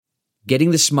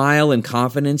Getting the smile and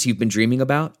confidence you've been dreaming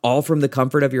about, all from the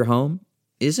comfort of your home,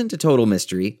 isn't a total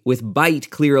mystery with Bite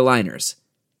Clear Aligners.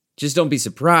 Just don't be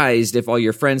surprised if all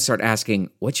your friends start asking,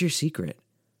 "What's your secret?"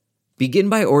 Begin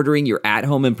by ordering your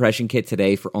at-home impression kit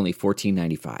today for only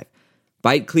 $14.95.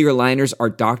 Bite Clear Aligners are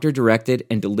doctor-directed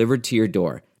and delivered to your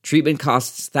door. Treatment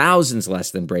costs thousands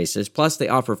less than braces, plus they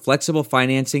offer flexible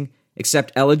financing,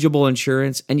 accept eligible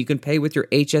insurance, and you can pay with your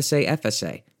HSA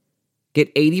FSA. Get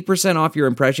 80% off your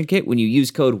impression kit when you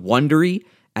use code WONDERY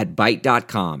at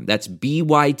Byte.com. That's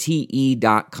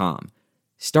BYTE.com.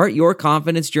 Start your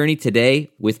confidence journey today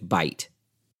with Byte.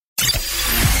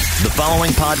 The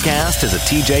following podcast is a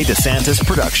TJ DeSantis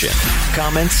production.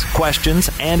 Comments, questions,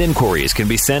 and inquiries can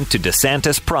be sent to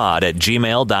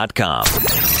DeSantisProd@gmail.com.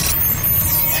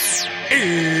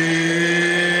 It's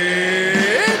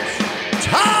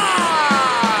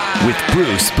time! With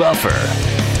Bruce Buffer.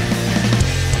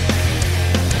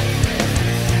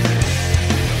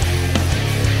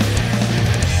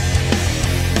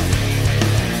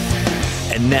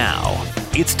 And now,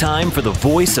 it's time for the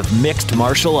voice of mixed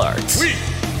martial arts. We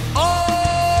are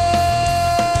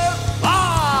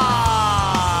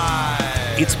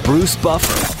live! It's Bruce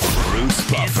Buffer. Bruce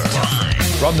Buffer.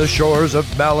 From the shores of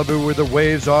Malibu where the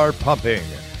waves are pumping,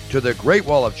 to the Great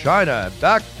Wall of China, and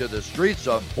back to the streets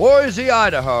of Boise,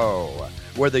 Idaho,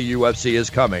 where the UFC is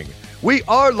coming. We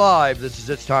are live. This is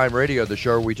It's Time Radio, the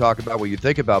show where we talk about what you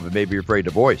think about but maybe you're afraid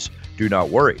to voice. Do not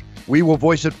worry. We will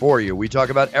voice it for you. We talk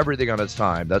about everything on It's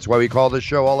Time. That's why we call this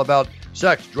show all about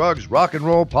sex, drugs, rock and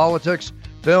roll, politics,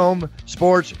 film,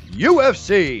 sports,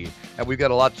 UFC. And we've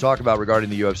got a lot to talk about regarding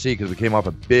the UFC because we came off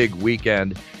a big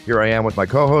weekend. Here I am with my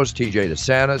co-host, TJ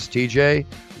DeSantis. TJ,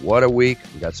 what a week.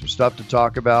 We got some stuff to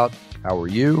talk about. How are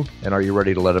you? And are you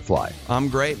ready to let it fly? I'm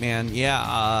great, man.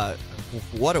 Yeah,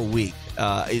 what a week.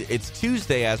 It's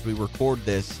Tuesday as we record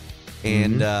this.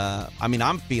 And, I mean,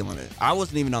 I'm feeling it. I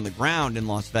wasn't even on the ground in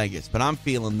Las Vegas, but I'm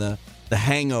feeling the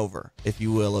hangover, if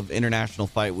you will, of International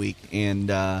Fight Week. And,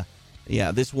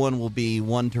 yeah, this one will be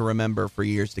one to remember for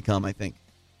years to come, I think.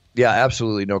 Yeah,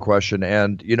 absolutely. No question.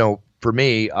 And, you know, for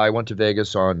me, I went to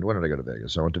Vegas on, when did I go to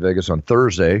Vegas? I went to Vegas on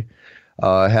Thursday,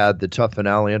 had the tough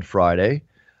finale on Friday.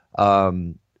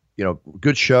 You know,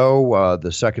 good show.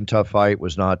 The second tough fight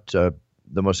was not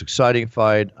the most exciting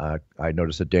fight. I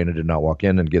noticed that Dana did not walk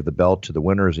in and give the belt to the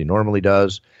winner as he normally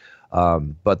does.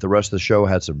 But the rest of the show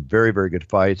had some very, very good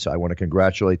fights. I want to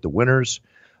congratulate the winners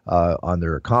on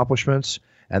their accomplishments.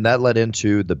 And that led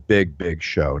into the big, big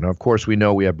show. Now, of course, we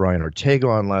know we had Brian Ortega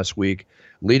on last week,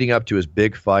 leading up to his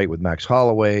big fight with Max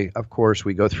Holloway. Of course,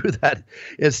 we go through that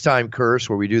It's Time curse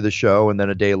where we do the show, and then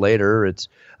a day later, it's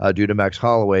due to Max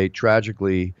Holloway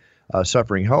tragically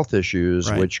suffering health issues,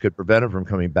 right, which could prevent him from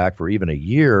coming back for even a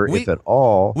year, if at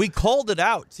all. We called it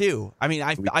out, too. I mean,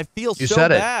 I feel so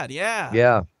bad. Yeah.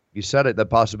 Yeah. You said it, the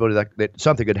possibility that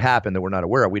something could happen that we're not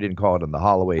aware of. We didn't call it in the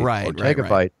Holloway Ortega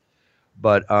fight.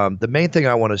 But the main thing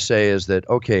I want to say is that,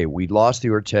 okay, we lost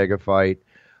the Ortega fight.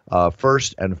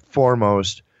 First and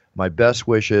foremost, my best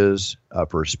wishes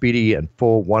for a speedy and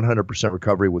full 100%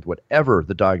 recovery with whatever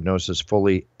the diagnosis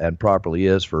fully and properly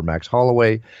is for Max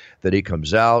Holloway, that he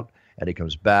comes out and he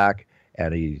comes back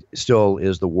and he still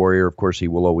is the warrior. Of course, he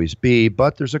will always be,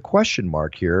 but there's a question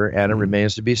mark here and it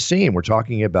remains to be seen. We're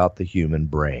talking about the human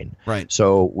brain. Right.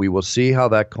 So we will see how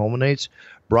that culminates.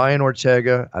 Brian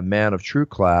Ortega, a man of true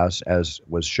class, as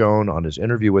was shown on his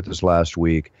interview with us last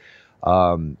week.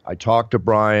 I talked to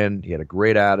Brian. He had a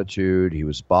great attitude. He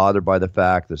was bothered by the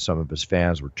fact that some of his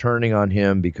fans were turning on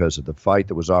him because of the fight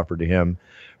that was offered to him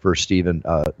for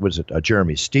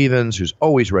Jeremy Stevens, who's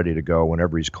always ready to go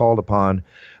whenever he's called upon.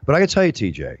 But I can tell you,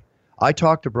 TJ, I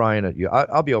talked to Brian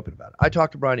I'll be open about it. I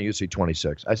talked to Brian at UFC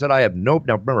 26. I said, now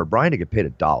remember, Brian didn't get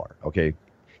paid $1, okay?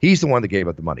 He's the one that gave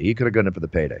up the money. He could have gone in for the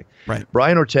payday. Right.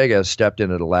 Brian Ortega has stepped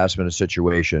in at a last-minute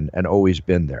situation and always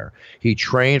been there. He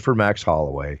trained for Max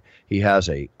Holloway. He has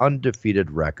a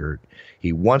undefeated record.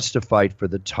 He wants to fight for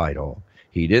the title.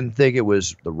 He didn't think it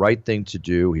was the right thing to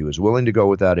do. He was willing to go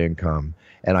with that income.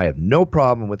 And I have no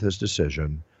problem with his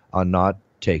decision on not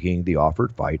taking the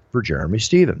offered fight for Jeremy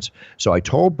Stevens. So I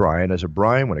told Brian,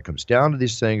 Brian, when it comes down to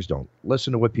these things, don't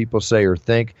listen to what people say or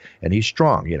think. And he's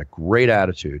strong. He had a great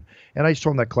attitude. And I just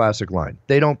told him that classic line: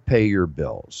 they don't pay your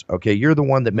bills. Okay, you're the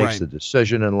one that makes the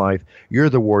decision in life. You're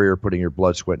the warrior putting your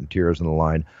blood, sweat, and tears on the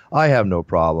line. I have no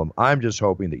problem. I'm just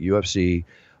hoping that UFC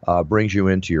brings you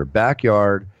into your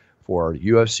backyard for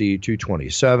UFC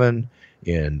 227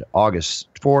 in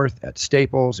August 4th at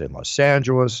Staples in Los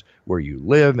Angeles, where you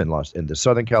live in the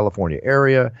Southern California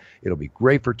area. It'll be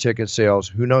great for ticket sales.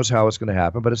 Who knows how it's going to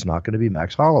happen, but it's not going to be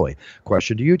Max Holloway.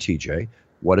 Question to you, TJ.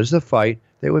 What is the fight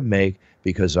that would make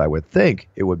because I would think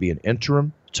it would be an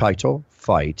interim title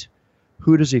fight.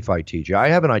 Who does he fight, TJ? I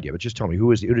have an idea, but just tell me,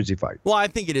 who does he fight? Well, I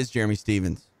think it is Jeremy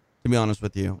Stephens, to be honest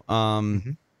with you.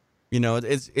 You know,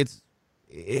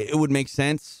 it would make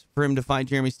sense for him to fight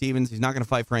Jeremy Stephens. He's not going to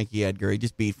fight Frankie Edgar. He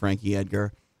just beat Frankie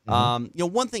Edgar. You know,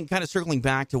 one thing, kind of circling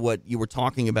back to what you were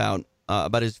talking about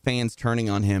his fans turning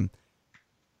on him,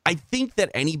 I think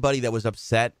that anybody that was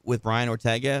upset with Brian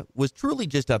Ortega was truly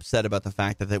just upset about the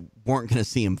fact that they weren't going to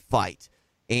see him fight.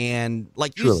 And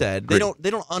like you said, they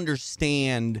don't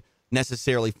understand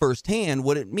necessarily firsthand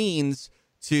what it means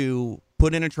to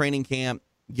put in a training camp,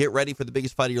 get ready for the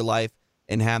biggest fight of your life,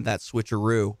 and have that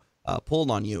switcheroo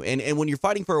pulled on you. And when you're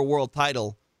fighting for a world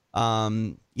title,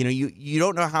 you know, you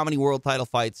don't know how many world title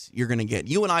fights you're going to get.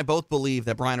 You and I both believe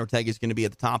that Brian Ortega is going to be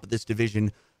at the top of this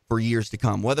division for years to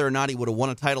come. Whether or not he would have won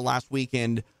a title last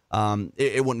weekend,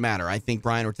 it wouldn't matter. I think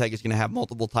Brian Ortega is going to have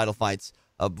multiple title fights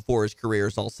before his career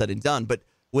is all said and done. But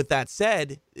with that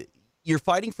said, you're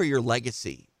fighting for your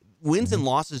legacy. Wins and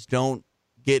losses don't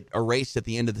get erased at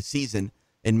the end of the season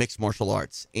in mixed martial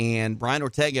arts. And Brian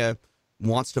Ortega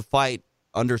wants to fight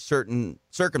under certain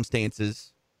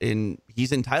circumstances, and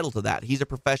he's entitled to that. He's a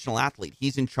professional athlete.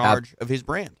 He's in charge of his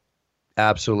brand.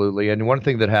 Absolutely. And one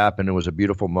thing that happened, it was a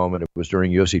beautiful moment. It was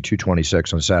during UFC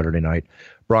 226 on Saturday night.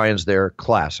 Brian's there,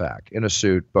 class act, in a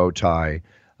suit, bow tie,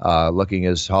 looking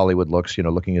as Hollywood looks, you know,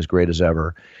 looking as great as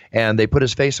ever. And they put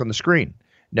his face on the screen.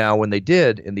 Now, when they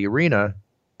did in the arena,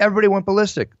 everybody went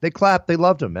ballistic. They clapped. They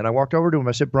loved him. And I walked over to him.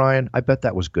 I said, Brian, I bet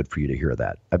that was good for you to hear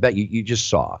that. I bet you just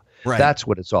saw. Right. That's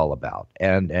what it's all about.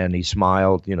 And he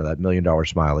smiled, you know, that $1 million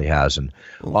smile he has, and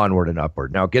onward and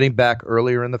upward. Now, getting back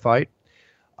earlier in the fight,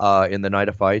 in the night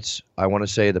of fights, I want to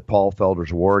say that Paul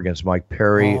Felder's war against Mike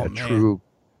Perry, true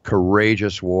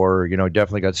courageous war, you know,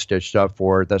 definitely got stitched up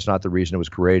for it. That's not the reason it was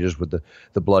courageous with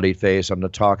the bloody face. I'm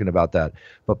not talking about that.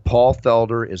 But Paul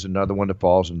Felder is another one that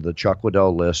falls into the Chuck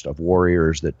Liddell list of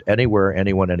warriors that anywhere,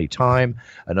 anyone, anytime.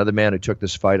 Another man who took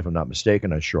this fight, if I'm not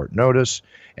mistaken, on short notice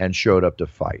and showed up to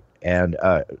fight. And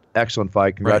excellent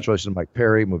fight. Congratulations to Mike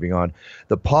Perry. Moving on.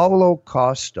 The Paulo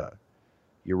Costa,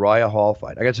 Uriah Hall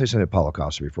fight. I got to say something to Paulo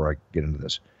Costa before I get into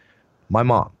this. My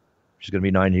mom, she's going to be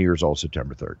 90 years old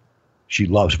September 3rd. She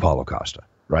loves Paulo Costa,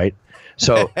 right?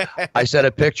 So I sent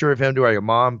a picture of him to her.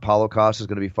 Mom, Paulo Costa is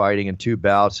going to be fighting in 2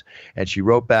 bouts. And she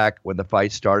wrote back when the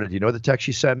fight started. You know the text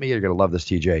she sent me? You're going to love this,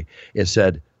 TJ. It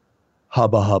said,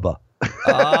 hubba hubba.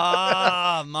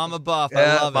 Mama Buff.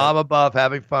 I love it. Mama Buff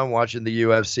having fun watching the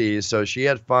UFC. So she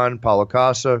had fun. Paulo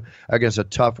Costa against a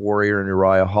tough warrior in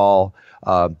Uriah Hall.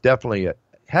 Definitely a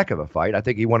heck of a fight. I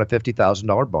think he won a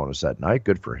 $50,000 bonus that night.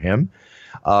 Good for him.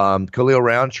 Khalil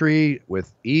Roundtree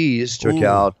with ease took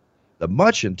out the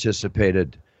much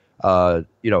anticipated, Gokhan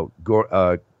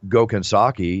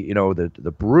Saki, you know, the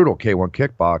brutal K1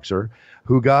 kickboxer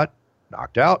who got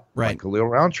knocked out by Khalil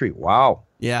Roundtree. Wow.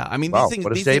 Yeah, I mean, wow,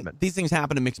 these things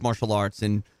happen in mixed martial arts,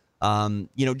 and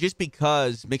just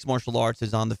because mixed martial arts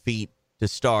is on the feet to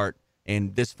start,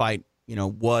 and this fight,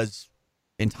 was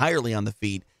entirely on the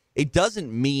feet, it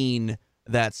doesn't mean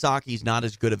that Saki's not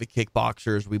as good of a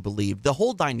kickboxer as we believe. The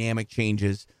whole dynamic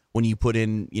changes when you put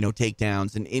in,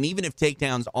 takedowns, and even if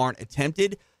takedowns aren't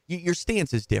attempted, your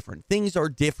stance is different. Things are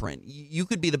different. You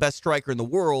could be the best striker in the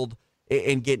world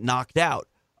and get knocked out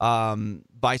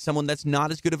by someone that's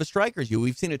not as good of a striker as you.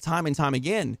 We've seen it time and time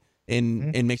again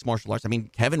in mixed martial arts. I mean,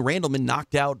 Kevin Randleman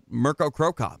knocked out Mirko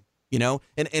Cro Cop, in a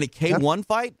K1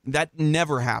 fight, that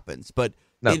never happens. But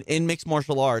in mixed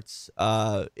martial arts,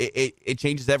 it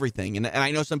changes everything. And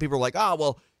I know some people are like,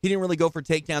 he didn't really go for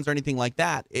takedowns or anything like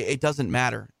that. It doesn't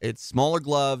matter. It's smaller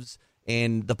gloves,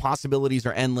 and the possibilities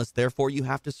are endless. Therefore, you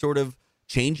have to sort of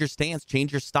change your stance,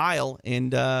 change your style.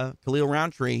 And Khalil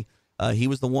Roundtree, he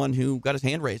was the one who got his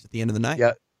hand raised at the end of the night.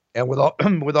 Yeah, and with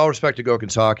all respect to Gokhan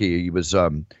Saki, he was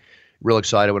real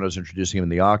excited when I was introducing him in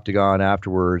the octagon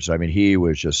afterwards. I mean, he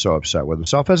was just so upset with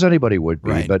himself, as anybody would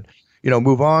be. Right. But,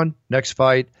 move on. Next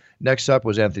fight. Next up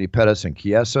was Anthony Pettis and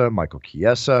Chiesa. Michael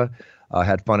Chiesa.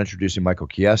 Had fun introducing Michael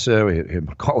Chiesa, him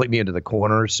calling me into the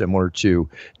corner, similar to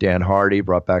Dan Hardy,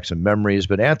 brought back some memories.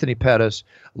 But Anthony Pettis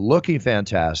looking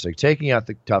fantastic, taking out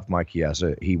the tough Mike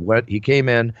Chiesa. He came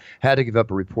in, had to give up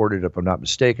a reported, if I'm not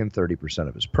mistaken, 30%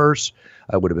 of his purse.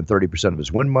 Would have been 30% of his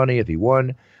win money if he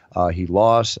won. He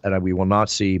lost, and we will not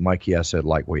see Mike Chiesa at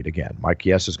lightweight again. Mike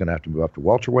Chiesa is going to have to move up to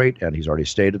welterweight, and he's already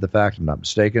stated the fact, if I'm not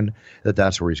mistaken, that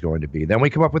that's where he's going to be. Then we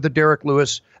come up with the Derek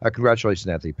Lewis. Congratulations,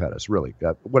 Anthony Pettis. Really,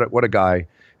 what a guy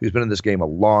who's been in this game a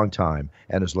long time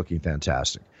and is looking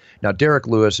fantastic. Now, Derek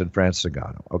Lewis and Francis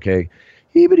Ngannou, okay?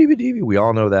 We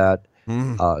all know that.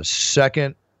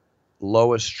 Second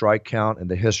lowest strike count in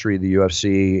the history of the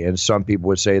UFC, and some people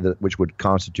would say that which would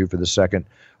constitute for the second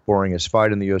boringest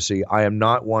fight in the UFC. I am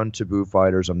not one to boo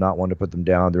fighters. I'm not one to put them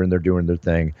down. They're in there doing their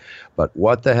thing. But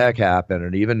what the heck happened?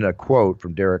 And even a quote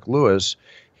from Derek Lewis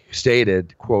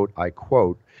stated, quote, I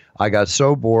quote, "I got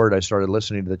so bored, I started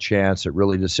listening to the chants. It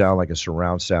really did sound like a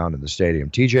surround sound in the stadium."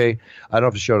 TJ, I don't know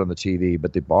if it showed on the TV,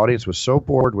 but the audience was so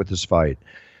bored with this fight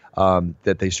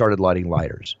that they started lighting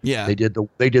lighters. Yeah, they did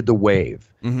the wave.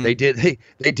 Mm-hmm.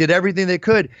 They did everything they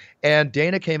could. And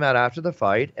Dana came out after the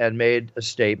fight and made a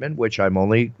statement, which I'm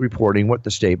only reporting what the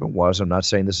statement was. I'm not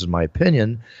saying this is my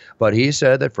opinion, but he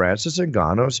said that Francis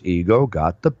Ngannou's ego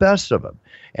got the best of him,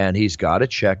 and he's got to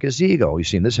check his ego. We've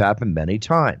seen this happen many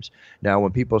times. Now,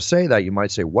 when people say that, you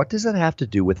might say, what does that have to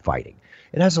do with fighting?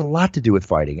 It has a lot to do with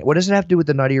fighting. What does it have to do with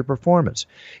the night of your performance?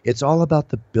 It's all about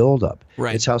the buildup.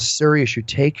 Right. It's how serious you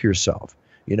take yourself,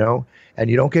 and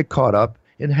you don't get caught up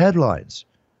in headlines,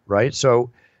 right? So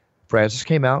Francis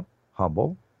came out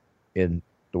humble in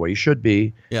the way he should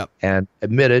be, and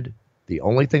admitted the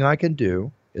only thing I can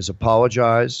do is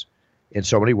apologize in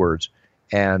so many words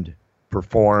and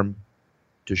perform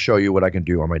to show you what I can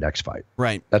do on my next fight.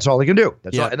 Right. That's all he can do.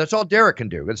 That's all Derek can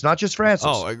do. It's not just Francis.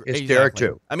 It's exactly. Derek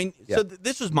too. I mean, so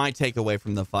this was my takeaway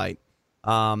from the fight.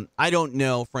 I don't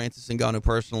know Francis Ngannou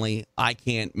personally. I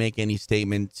can't make any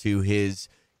statement to his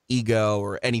ego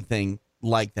or anything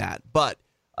like that. But,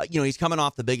 he's coming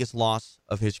off the biggest loss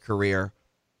of his career.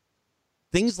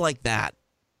 Things like that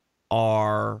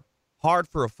are hard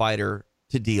for a fighter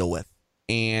to deal with.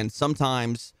 And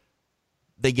sometimes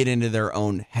they get into their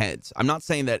own heads. I'm not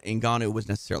saying that Ngannou was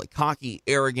necessarily cocky,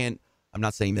 arrogant. I'm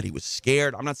not saying that he was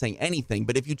scared. I'm not saying anything.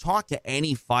 But if you talk to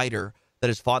any fighter that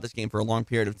has fought this game for a long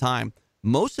period of time,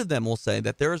 most of them will say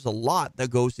that there's a lot that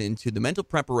goes into the mental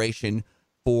preparation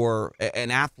for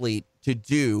an athlete to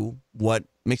do what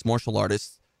mixed martial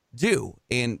artists do.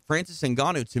 And Francis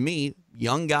Ngannou, to me,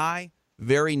 young guy,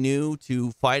 very new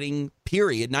to fighting,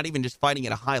 period. Not even just fighting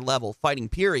at a high level, fighting,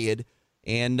 period.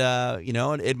 And,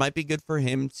 it might be good for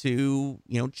him to,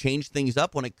 change things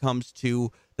up when it comes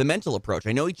to the mental approach.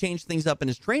 I know he changed things up in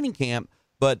his training camp,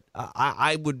 but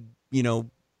I would,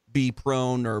 be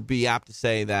prone or be apt to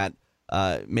say that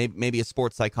maybe a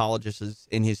sports psychologist is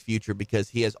in his future because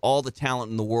he has all the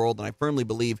talent in the world. And I firmly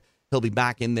believe he'll be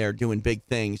back in there doing big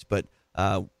things, but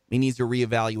he needs to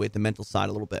reevaluate the mental side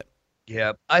a little bit.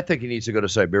 Yeah, I think he needs to go to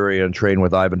Siberia and train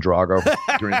with Ivan Drago.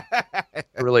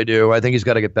 I really do. I think he's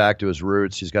got to get back to his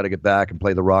roots. He's got to get back and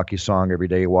play the Rocky song every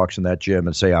day he walks in that gym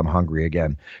and say, "I'm hungry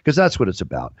again," because that's what it's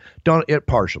about. Don't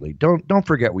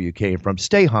forget where you came from.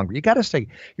 Stay hungry. You got to stay.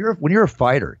 When you're a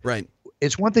fighter, right?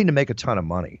 It's one thing to make a ton of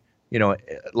money.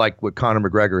 Like with Conor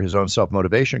McGregor, his own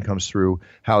self-motivation comes through,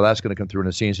 how that's going to come through, and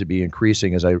it seems to be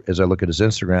increasing as I look at his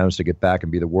Instagrams to get back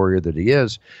and be the warrior that he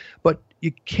is. But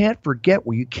you can't forget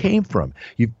where you came from.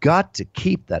 You've got to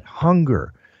keep that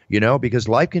hunger, because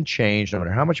life can change. No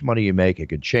matter how much money you make, it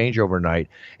can change overnight,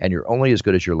 and you're only as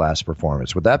good as your last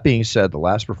performance. With that being said, the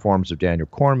last performance of Daniel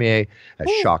Cormier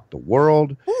has shocked the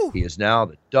world. He is now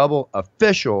the double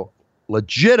official,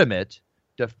 legitimate,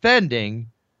 defending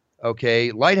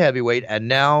light heavyweight, and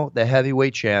now the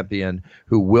heavyweight champion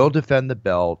who will defend the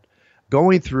belt,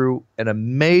 going through an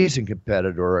amazing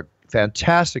competitor, a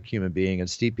fantastic human being, and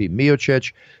Stipe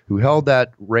Miocic, who held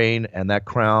that reign and that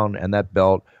crown and that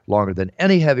belt longer than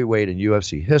any heavyweight in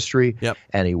UFC history. Yep.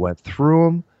 And he went through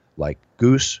him like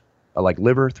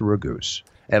liver through a goose.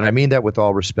 And I mean that with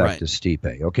all respect to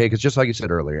Stipe, okay? Because just like you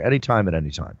said earlier, anytime at any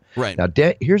time. Right. Now,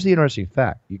 here's the interesting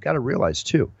fact. You got to realize,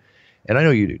 too, and I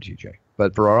know you do, TJ,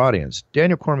 but for our audience,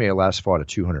 Daniel Cormier last fought at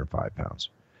 205 pounds.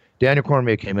 Daniel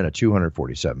Cormier came in at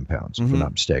 247 pounds, if I'm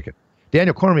not mistaken.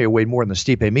 Daniel Cormier weighed more than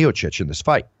Stipe Miocic in this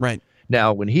fight. Right.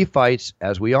 Now, when he fights,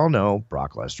 as we all know,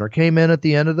 Brock Lesnar came in at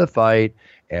the end of the fight.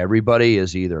 Everybody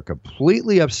is either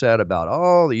completely upset about,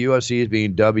 the UFC is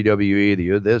being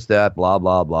WWE, this, that, blah,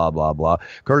 blah, blah, blah, blah.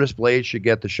 Curtis Blades should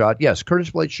get the shot. Yes,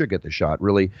 Curtis Blades should get the shot.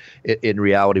 Really, in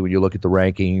reality, when you look at the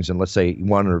rankings, and let's say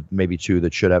one or maybe two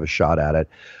that should have a shot at it.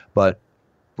 But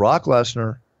Brock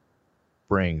Lesnar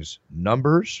brings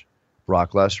numbers.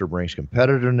 Brock Lesnar brings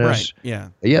competitiveness. Right. Yeah.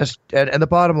 Yes, and the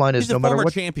bottom line is, he's no matter what,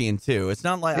 he's a former champion too. It's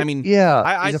not like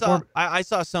I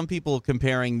saw some people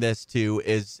comparing this to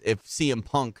is if CM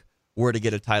Punk were to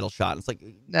get a title shot. It's like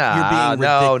you're being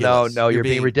ridiculous. No, you're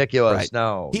being ridiculous. Right.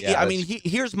 No.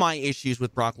 Here's my issues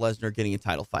with Brock Lesnar getting a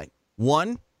title fight.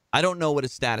 One, I don't know what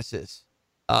his status is.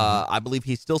 I believe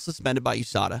he's still suspended by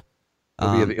USADA.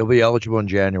 He'll be eligible in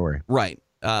January. Right.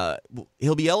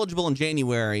 He'll be eligible in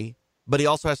January, but he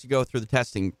also has to go through the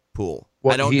testing pool.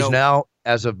 Well,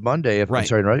 as of Monday,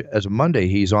 Right. as of Monday,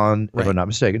 he's on, if Right. I'm not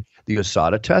mistaken, the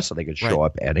USADA test. So they could show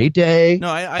up any day No,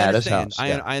 I at his understand.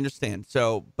 house. I understand.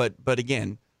 So, but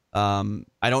again,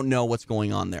 I don't know what's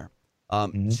going on there.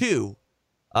 Two,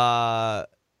 I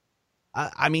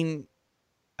mean,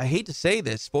 I hate to say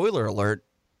this, spoiler alert,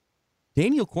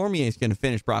 Daniel Cormier is going to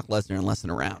finish Brock Lesnar in less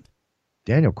than a round.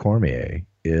 Daniel Cormier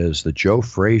is the Joe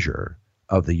Frazier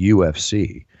of the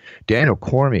UFC. Daniel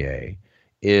Cormier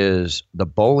is the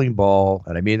bowling ball,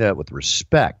 and I mean that with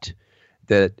respect.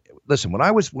 That listen, when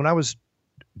I was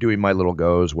doing my little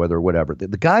goes, whether whatever, the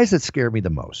guys that scare me the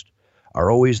most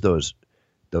are always those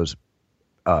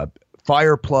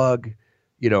fire plug,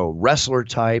 wrestler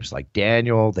types like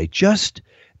Daniel.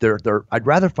 They're I'd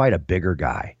rather fight a bigger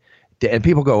guy. And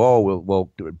people go, oh, well,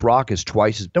 Brock is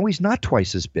twice as. No, he's not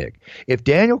twice as big. If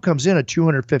Daniel comes in at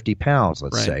 250 pounds,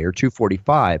 let's say, or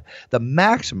 245, the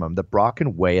maximum that Brock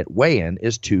can weigh at weigh-in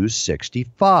is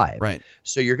 265. Right.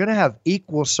 So you're going to have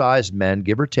equal-sized men,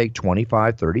 give or take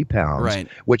 25, 30 pounds, Right.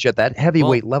 which at that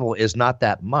heavyweight level is not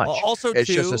that much. Also, it's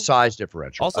just a size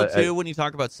differential. Also, when you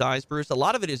talk about size, Bruce, a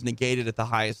lot of it is negated at the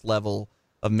highest level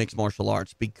of mixed martial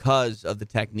arts because of the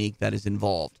technique that is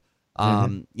involved.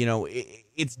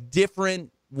 It's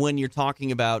different when you're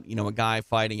talking about, a guy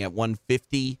fighting at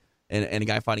 150 and a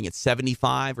guy fighting at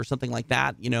 75 or something like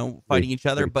that, fighting each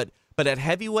other. But at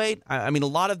heavyweight, I mean, a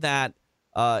lot of that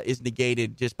is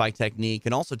negated just by technique.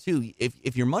 And also, too,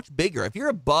 if you're much bigger, if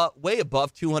you're way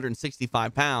above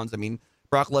 265 pounds, I mean,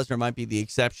 Brock Lesnar might be the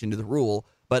exception to the rule,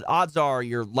 but odds are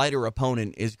your lighter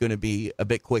opponent is going to be a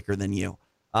bit quicker than you.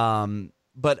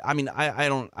 But I mean, I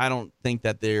don't think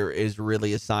that there is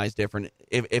really a size difference.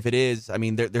 If it is, I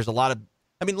mean, there's a lot of.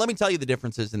 I mean, let me tell you the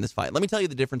differences in this fight. Let me tell you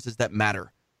the differences that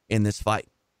matter in this fight.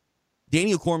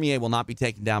 Daniel Cormier will not be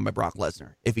taken down by Brock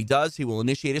Lesnar. If he does, he will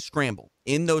initiate a scramble.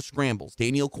 In those scrambles,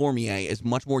 Daniel Cormier is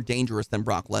much more dangerous than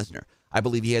Brock Lesnar. I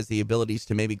believe he has the abilities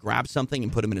to maybe grab something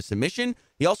and put him in a submission.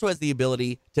 He also has the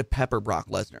ability to pepper Brock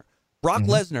Lesnar. Brock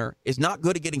Lesnar is not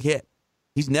good at getting hit.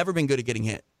 He's never been good at getting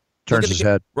hit. Turns his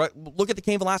head. Right. Look at the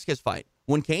Cain Velasquez fight.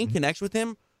 When Cain connects with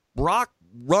him, Brock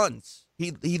runs.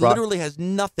 He literally has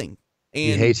nothing.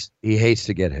 And he hates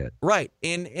to get hit. Right.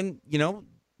 And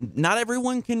not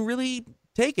everyone can really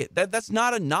take it. That's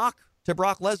not a knock to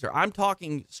Brock Lesnar. I'm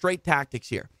talking straight tactics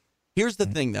here. Here's the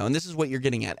thing, though, and this is what you're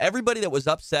getting at. Everybody that was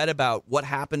upset about what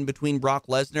happened between Brock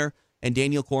Lesnar and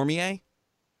Daniel Cormier,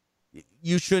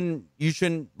 you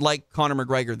shouldn't like Conor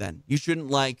McGregor then. You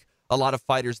shouldn't like a lot of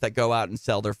fighters that go out and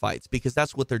sell their fights because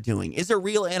that's what they're doing. Is there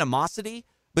real animosity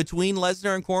between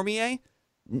Lesnar and Cormier?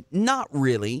 Not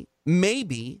really.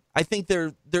 Maybe. I think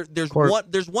there's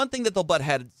one thing that they'll butt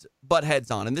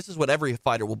heads on, and this is what every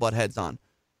fighter will butt heads on.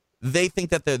 They think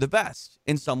that they're the best,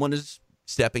 and someone is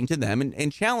stepping to them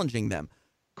and challenging them.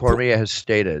 Cormier has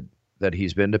stated that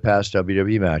he's been to past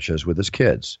WWE matches with his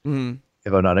kids. Mm-hmm.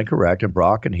 If I'm not incorrect, and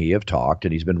Brock and he have talked,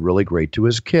 and he's been really great to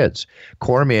his kids.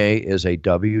 Cormier is a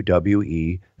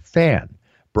WWE fan.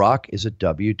 Brock is a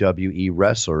WWE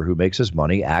wrestler who makes his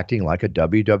money acting like a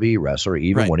WWE wrestler,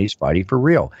 even when he's fighting for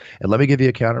real. And let me give you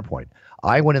a counterpoint.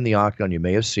 I went in the octagon. You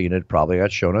may have seen it. Probably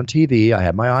got shown on TV. I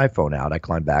had my iPhone out. I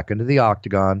climbed back into the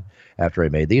octagon after I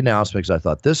made the announcement because I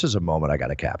thought this is a moment I got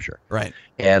to capture. Right.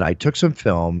 And I took some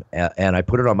film and I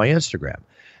put it on my Instagram.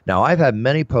 Now, I've had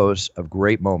many posts of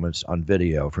great moments on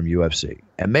video from UFC,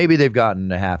 and maybe they've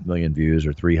gotten 500,000 views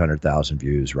or 300,000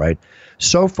 views, right?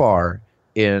 So far,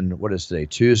 in what is today,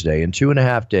 Tuesday, in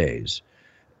 2.5 days,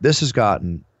 this has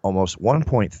gotten almost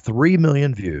 1.3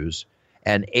 million views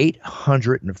and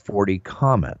 840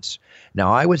 comments.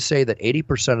 Now, I would say that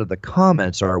 80% of the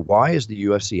comments are, why is the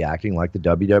UFC acting like the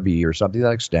WWE or something to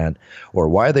that extent, or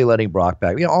why are they letting Brock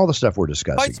back? All the stuff we're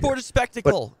discussing. Fight sport is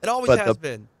spectacle. It always has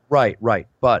been. Right.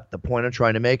 But the point I'm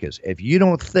trying to make is, if you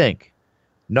don't think,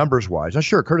 numbers-wise, now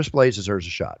sure, Curtis Blades deserves a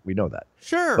shot. We know that.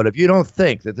 Sure. But if you don't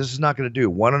think that this is not going to do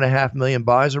 1.5 million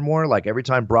buys or more, like every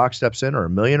time Brock steps in, or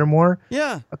 1 million or more,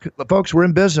 folks, we're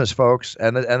in business, folks.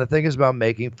 And the thing is about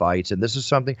making fights, and this is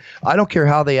something, I don't care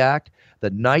how they act. The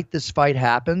night this fight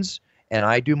happens, and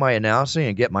I do my announcing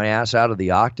and get my ass out of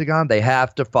the octagon, they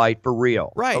have to fight for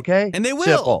real. Right. Okay? And they will.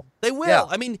 Simple. They will. Yeah.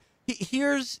 I mean,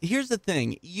 here's the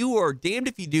thing. You are damned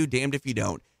if you do, damned if you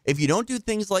don't. If you don't do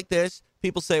things like this,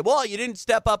 people say, well, you didn't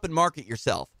step up and market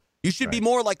yourself. You should be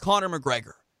more like Conor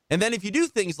McGregor. And then if you do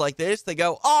things like this, they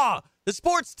go, the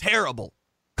sport's terrible.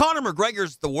 Conor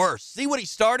McGregor's the worst. See what he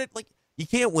started? Like, you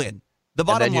can't win. The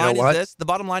bottom line is this. The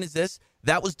bottom line is this.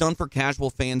 That was done for casual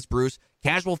fans, Bruce.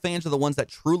 Casual fans are the ones that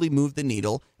truly move the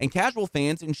needle. And casual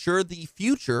fans ensure the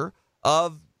future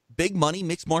of big money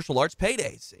mixed martial arts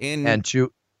paydays. And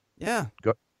two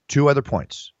other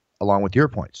points, along with your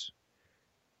points.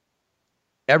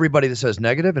 everybody that says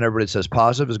negative and everybody that says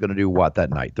positive is going to do what that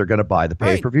night? They're going to buy the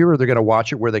pay-per-view, or they're going to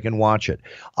watch it where they can watch it.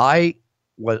 I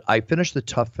finished the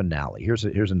Tough finale. Here's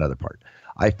another part.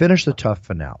 I finished the Tough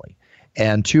finale,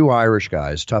 and two Irish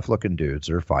guys, tough-looking dudes,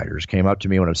 they're fighters, came up to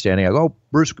me when I'm standing. I go, "Oh,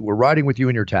 Bruce, we're riding with you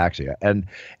in your taxi." And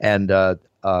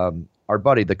our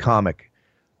buddy, the comic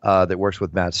that works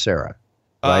with Matt Serra,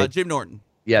 right? Jim Norton.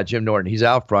 Yeah, Jim Norton. He's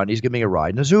out front. He's giving me a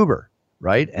ride in his Uber,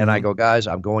 right? And I go, "Guys,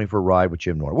 I'm going for a ride with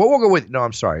Jim Norton." "Well, we'll go with." "No,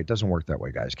 I'm sorry. It doesn't work that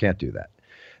way, guys. Can't do that."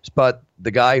 But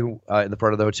the guy who in the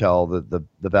front of the hotel, the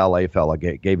valet fella,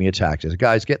 gave me a taxi. I said,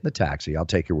 "Guys, get in the taxi. I'll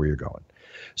take you where you're going."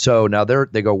 So now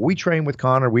they go, "We train with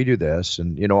Conor. We do this,"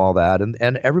 and all that.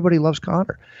 And everybody loves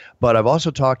Conor. But I've also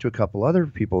talked to a couple other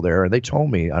people there, and they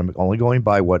told me, I'm only going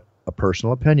by what a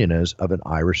personal opinion is of an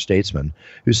Irish statesman,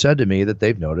 who said to me that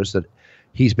they've noticed that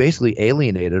he's basically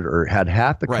alienated or had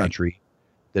half the country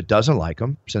that doesn't like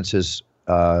him since his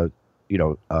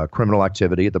criminal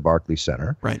activity at the Barclays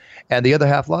Center. Right. And the other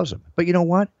half loves him. But you know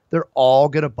what? They're all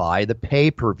going to buy the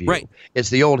pay-per-view. Right. It's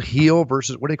the old heel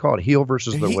versus, what do they call it? Heel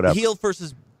versus the whatever. Heel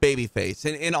versus babyface.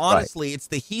 And honestly, it's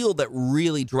the heel that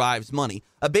really drives money.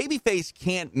 A babyface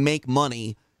can't make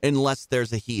money unless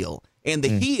there's a heel. And the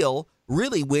heel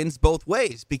really wins both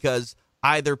ways, because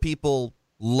either people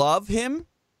love him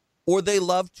or they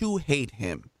love to hate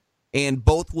him. And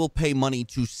both will pay money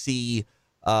to see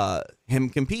him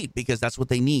compete, because that's what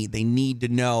they need. They need to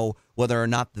know whether or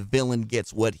not the villain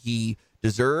gets what he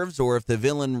deserves, or if the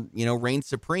villain, reigns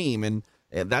supreme. And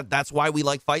that's why we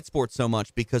like fight sports so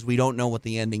much, because we don't know what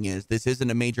the ending is. This isn't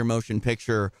a major motion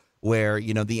picture where,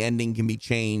 the ending can be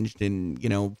changed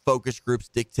and, focus groups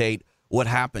dictate what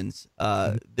happens.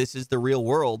 This is the real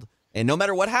world. And no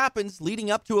matter what happens leading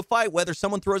up to a fight, whether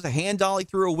someone throws a hand dolly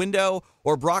through a window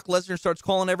or Brock Lesnar starts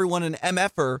calling everyone an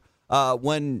MFer,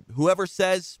 when whoever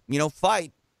says,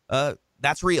 fight,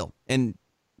 that's real. And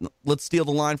let's steal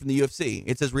the line from the UFC.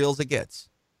 It's as real as it gets.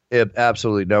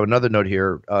 Absolutely. Now, another note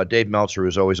here, Dave Meltzer,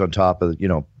 who's always on top of,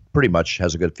 pretty much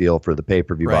has a good feel for the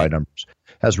pay-per-view buy numbers,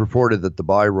 has reported that the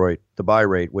buy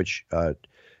rate, which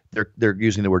they're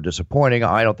using the word disappointing.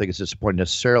 I don't think it's disappointing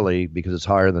necessarily, because it's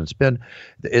higher than it's been,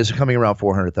 is coming around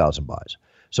 400,000 buys.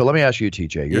 So let me ask you,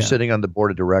 TJ, you're sitting on the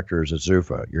board of directors at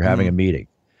Zuffa. You're having a meeting,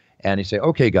 and you say,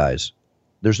 "Okay, guys,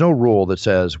 there's no rule that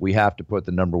says we have to put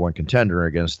the number one contender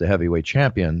against the heavyweight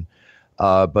champion.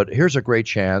 But here's a great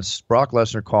chance. Brock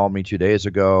Lesnar called me 2 days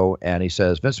ago, and he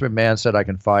says, Vince McMahon said I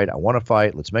can fight. I want to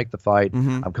fight. Let's make the fight.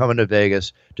 I'm coming to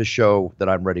Vegas to show that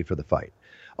I'm ready for the fight."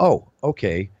 "Oh,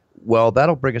 okay. Well,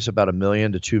 that'll bring us about 1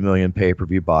 million to 2 million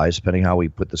pay-per-view buys, depending how we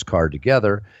put this card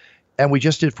together. And we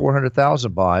just did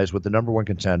 400,000 buys with the number one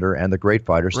contender and the great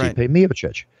fighter, Stipe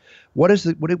Miocic. What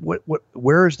is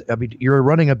where is, you're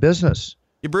running a business."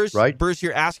 Bruce, right? Bruce,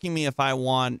 you're asking me if I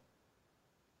want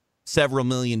several $1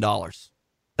 million.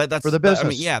 That's for the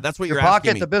business. That's what your you're pocket,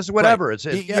 asking me. the business, whatever. Right.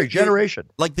 It's your generation.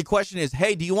 Like, the question is,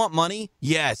 hey, do you want money?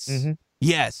 Yes.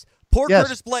 Yes. Poor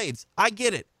Curtis Blades. I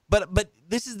get it. But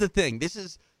this is the thing. This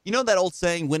is, that old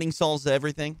saying, winning solves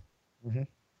everything?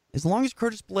 As long as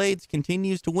Curtis Blades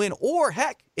continues to win, or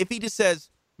heck, if he just says,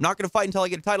 "I'm not going to fight until I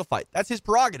get a title fight," that's his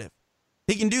prerogative.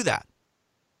 He can do that.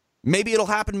 Maybe it'll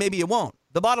happen, maybe it won't.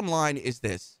 The bottom line is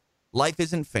this: life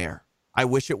isn't fair. I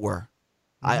wish it were.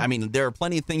 I mean, there are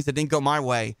plenty of things that didn't go my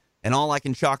way, and all I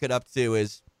can chalk it up to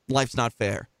is life's not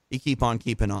fair. You keep on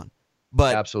keeping on.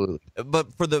 But absolutely.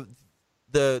 But for the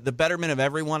betterment of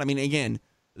everyone, I mean, again,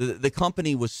 the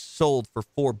company was sold for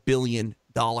 $4 billion.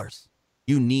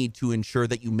 You need to ensure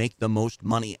that you make the most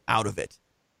money out of it.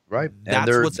 Right. That's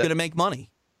what's going to make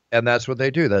money. And that's what they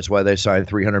do. That's why they sign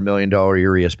 $300 million a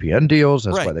year ESPN deals.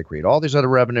 That's why they create all these other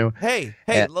revenue. Hey,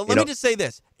 let me just say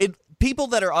this. People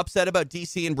that are upset about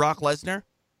DC and Brock Lesnar,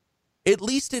 at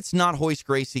least it's not Hoist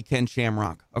Gracie, Ken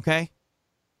Shamrock, okay?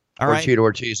 All right. Tito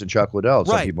Ortiz and Chuck Liddell.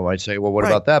 Some people might say, well, what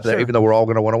about that? But even though we're all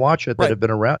going to want to watch it, that have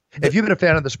been around. If you've been a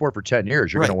fan of the sport for 10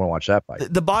 years, you're going to want to watch that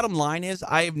fight. The bottom line is,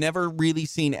 I have never really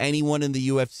seen anyone in the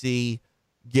UFC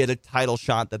get a title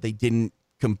shot that they didn't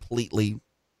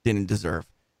deserve.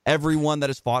 Everyone that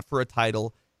has fought for a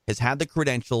title has had the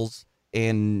credentials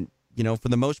and, for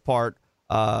the most part,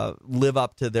 live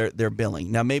up to their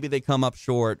billing. Now, maybe they come up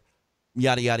short,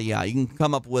 yada, yada, yada. You can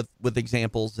come up with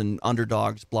examples and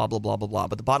underdogs, blah, blah, blah, blah, blah.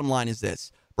 But the bottom line is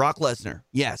this. Brock Lesnar,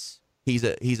 yes, he's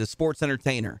a sports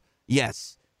entertainer.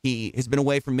 Yes, he has been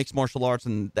away from mixed martial arts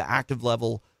and the active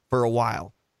level for a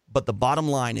while. But the bottom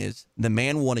line is the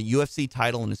man won a UFC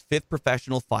title in his 5th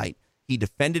professional fight. He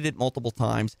defended it multiple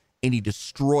times, and he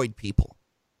destroyed people.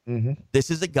 This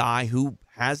is a guy who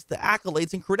has the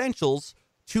accolades and credentials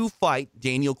to fight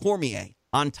Daniel Cormier.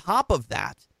 On top of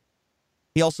that,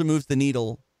 he also moves the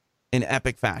needle in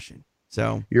epic fashion.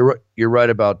 So you're right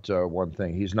about one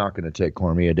thing. He's not going to take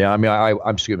Cormier down. I mean,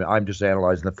 I'm just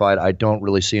analyzing the fight. I don't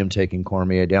really see him taking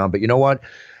Cormier down. But you know what?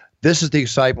 This is the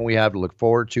excitement we have to look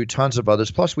forward to. Tons of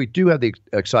others. Plus, we do have the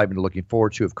excitement looking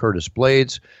forward to of Curtis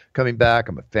Blades coming back.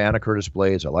 I'm a fan of Curtis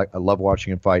Blades. I love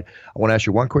watching him fight. I want to ask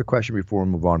you one quick question before we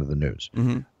move on to the news.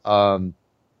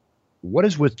 What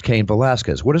is with Cain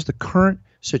Velasquez? What is the current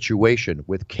situation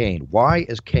with Cain? Why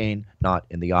is Cain not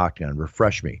in the octagon?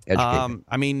 Refresh me. Educate me.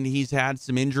 I mean, he's had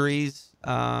some injuries,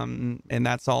 and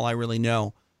that's all I really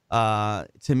know. To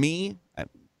me,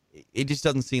 it just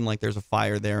doesn't seem like there's a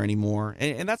fire there anymore,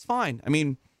 and that's fine. I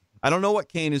mean, I don't know what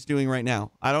Cain is doing right now.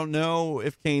 I don't know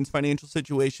if Cain's financial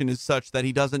situation is such that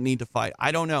he doesn't need to fight.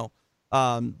 I don't know.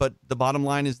 But the bottom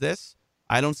line is this.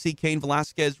 I don't see Cain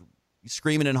Velasquez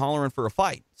screaming and hollering for a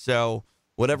fight. So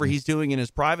whatever he's doing in his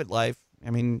private life,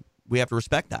 I mean, we have to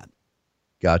respect that.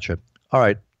 Gotcha. All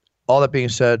right. All that being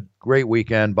said, great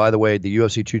weekend. By the way, the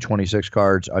UFC 226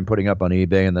 cards I'm putting up on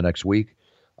eBay in the next week.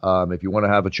 If you want to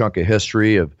have a chunk of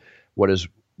history of what is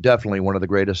definitely one of the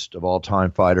greatest of all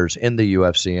time fighters in the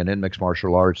UFC and in mixed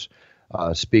martial arts,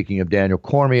 speaking of Daniel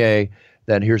Cormier,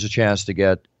 then here's a chance to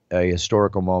get a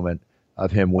historical moment of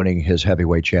him winning his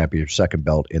heavyweight championship second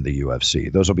belt in the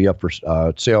UFC. Those will be up for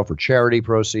sale for charity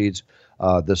proceeds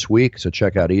this week. So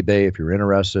check out eBay if you're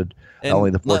interested. And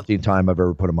only the 14th time I've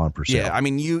ever put them on for sale. Yeah, I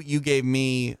mean, you gave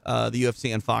me the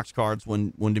UFC and Fox cards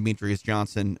when Demetrius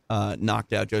Johnson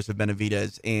knocked out Joseph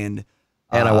Benavidez, and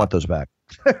I want those back.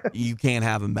 You can't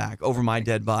have them back over my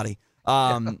dead body.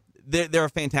 They're a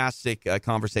fantastic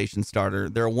conversation starter.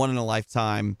 They're a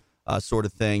one-in-a-lifetime sort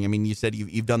of thing. I mean, you said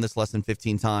you've done this less than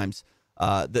 15 times.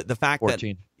 The fact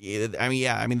 14. that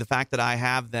the fact that I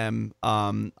have them,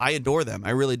 I adore them.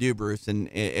 I really do, Bruce. And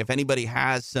if anybody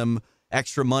has some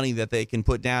extra money that they can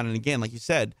put down, and again, like you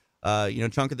said,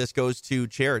 chunk of this goes to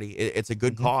charity. It's a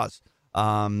good cause.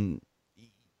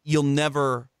 You'll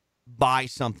never buy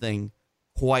something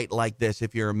quite like this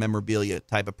if you're a memorabilia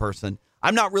type of person.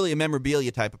 I'm not really a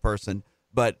memorabilia type of person,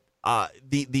 but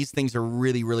these things are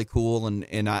really, really cool. And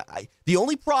the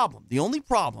only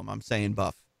problem I'm saying,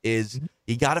 Buff, is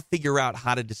you got to figure out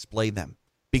how to display them,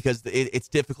 because it's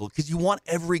difficult, because you want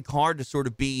every card to sort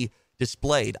of be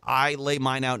displayed. I lay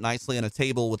mine out nicely on a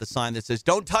table with a sign that says,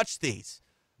 "Don't touch these."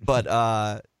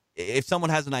 But if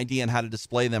someone has an idea on how to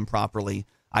display them properly,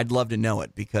 I'd love to know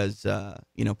it, because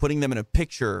putting them in a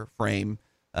picture frame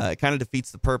kind of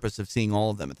defeats the purpose of seeing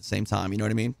all of them at the same time. You know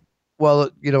what I mean?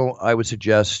 Well, I would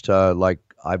suggest, like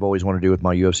I've always wanted to do with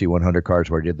my UFC 100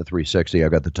 cards, where I did the 360. I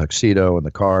got the tuxedo and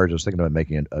the cards. I was thinking about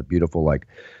making a beautiful,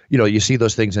 you see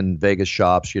those things in Vegas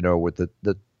shops, with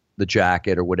the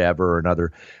jacket or whatever. Or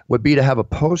another would be to have a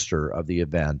poster of the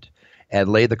event and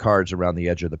lay the cards around the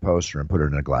edge of the poster and put it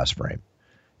in a glass frame,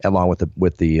 along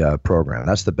with the program.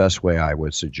 That's the best way I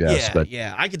would suggest.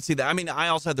 Yeah, I can see that. I mean, I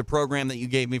also had the program that you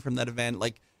gave me from that event.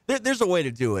 Like, there's a way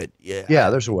to do it.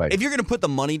 Yeah, there's a way. If you're going to put the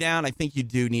money down, I think you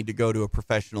do need to go to a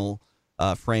professional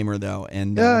framer, though,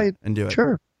 and do it.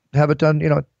 Sure, have it done.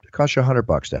 It costs you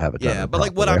 $100 to have it done. Yeah, but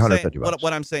like what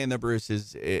I'm saying there, Bruce,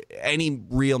 is any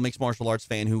real mixed martial arts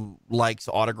fan who likes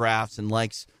autographs and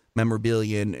likes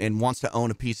memorabilia and wants to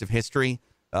own a piece of history,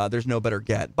 there's no better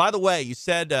get. By the way, you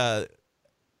said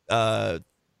UFC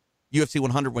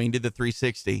 100 when you did the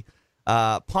 360.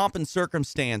 Pomp and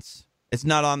Circumstance. It's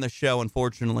not on the show,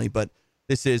 unfortunately, but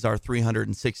this is our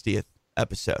 360th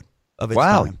episode of its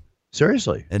time.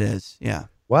 Seriously? It is, yeah.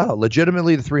 Wow,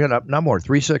 legitimately the 300, not more,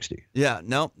 360. Yeah,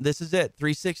 no, this is it,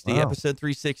 360, episode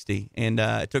 360. And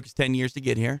it took us 10 years to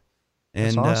get here.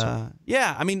 And that's awesome.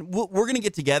 I mean, we're going to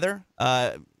get together.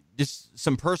 Just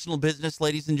some personal business,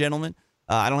 ladies and gentlemen.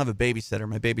 I don't have a babysitter.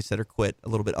 My babysitter quit a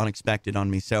little bit unexpected on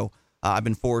me, so I've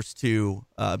been forced to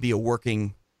be a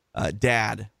working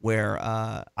dad, where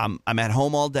I'm at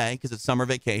home all day because it's summer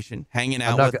vacation, hanging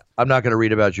out. I'm not going to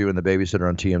read about you and the babysitter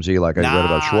on TMZ like I read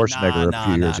about Schwarzenegger a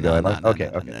few years ago.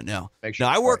 No.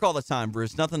 I work all the time,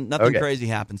 Bruce. Nothing crazy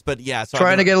happens. But yeah, so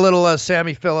trying to get a little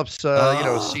Sammy Phillips,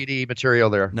 CD material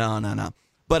there. No.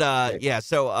 But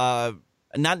so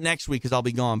not next week because I'll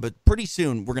be gone, but pretty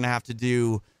soon we're gonna have to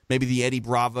do maybe the Eddie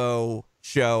Bravo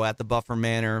show at the Buffer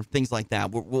Manor, things like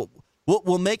that.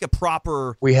 We'll make a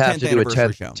proper. We have to do a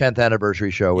 10th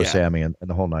anniversary show with Sammy and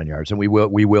the whole 9 yards, and we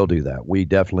will do that. We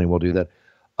definitely will do that.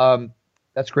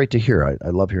 That's great to hear. I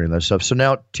love hearing that stuff. So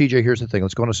now, TJ, here's the thing.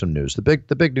 Let's go into some news. The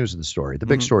big news of the story. The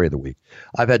big story of the week.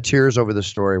 I've had tears over this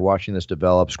story watching this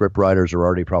develop. Script writers are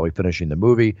already probably finishing the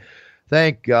movie.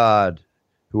 Thank God,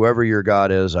 whoever your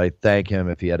God is, I thank him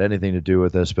if he had anything to do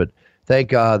with this. But thank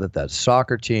God that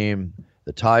soccer team,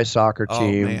 the Thai soccer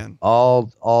team,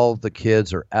 all the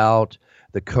kids are out.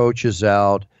 The coach is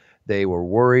out. They were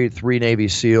worried. 3 Navy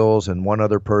SEALs and 1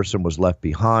 other person was left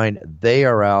behind. They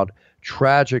are out.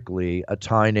 Tragically, a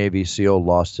Thai Navy SEAL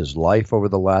lost his life over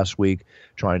the last week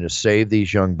trying to save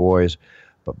these young boys.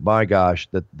 But my gosh,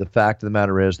 the fact of the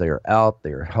matter is they are out.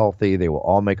 They are healthy. They will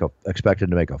all expected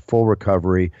to make a full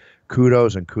recovery.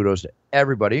 Kudos to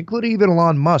everybody, including even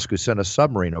Elon Musk, who sent a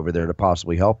submarine over there to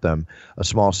possibly help them, a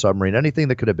small submarine, anything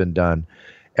that could have been done.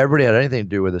 Everybody had anything to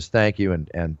do with this. Thank you,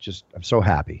 and just I'm so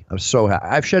happy. I'm so happy.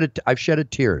 I've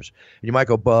shedded tears. And you might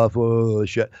go, Buff,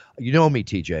 you know me,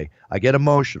 TJ. I get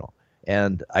emotional,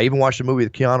 and I even watched a movie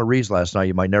with Keanu Reeves last night.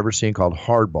 You might never seen called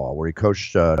Hardball, where he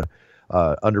coached under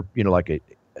like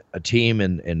a team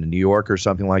in New York or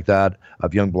something like that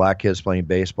of young black kids playing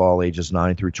baseball, ages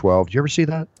 9 through 12. Did you ever see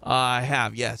that? I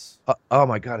have, yes. Oh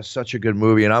my God, it's such a good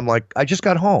movie. And I'm like, I just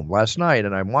got home last night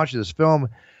and I'm watching this film.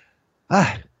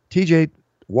 TJ,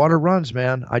 water runs,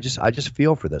 man. I just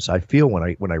feel for this. I feel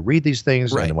when I read these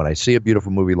things and when I see a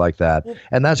beautiful movie like that,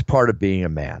 and that's part of being a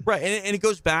man. Right, and it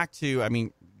goes back to,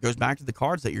 the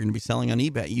cards that you're going to be selling on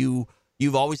eBay.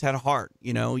 You've always had a heart,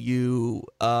 you've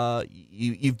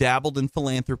dabbled in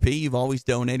philanthropy. You've always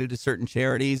donated to certain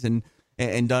charities and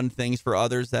done things for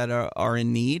others that are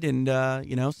in need. And,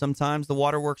 sometimes the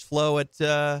waterworks flow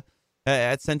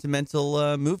at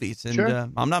sentimental movies. And sure.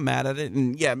 I'm not mad at it.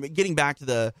 And yeah, getting back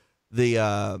to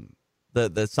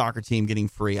the soccer team getting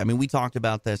free. I mean, we talked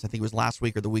about this, I think it was last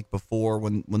week or the week before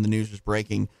when the news was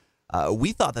breaking.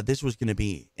 We thought that this was going to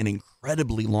be an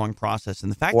incredibly long process,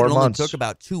 and the fact that it only took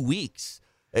about 2 weeks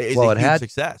is a huge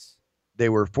success. They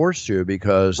were forced to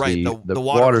because the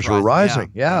waters were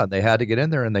rising. Yeah, they had to get in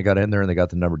there, and they got in there, and they got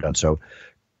the number done. So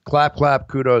clap,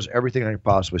 kudos, everything I could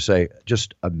possibly say.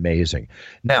 Just amazing.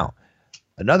 Now,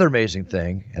 another amazing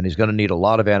thing, and he's going to need a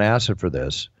lot of antacid for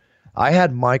this. I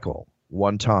had Michael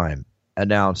one time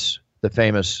announce the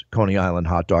famous Coney Island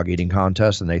hot dog eating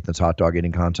contest, the Nathan's hot dog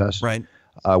eating contest. Right.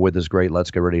 With his great Let's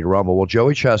Get Ready to Rumble. Well,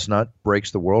 Joey Chestnut breaks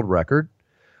the world record.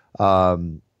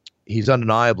 He's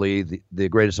undeniably the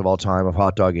greatest of all time of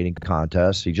hot dog eating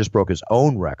contests. He just broke his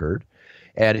own record.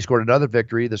 And he scored another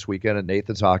victory this weekend at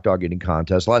Nathan's hot dog eating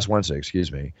contest, last Wednesday,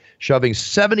 shoving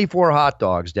 74 hot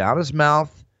dogs down his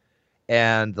mouth.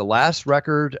 And the last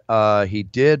record he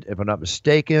did, if I'm not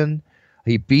mistaken,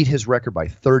 he beat his record by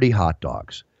 30 hot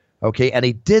dogs. Okay, and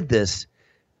he did this,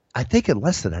 I think, in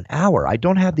less than an hour. I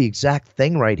don't have the exact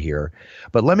thing right here,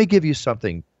 but let me give you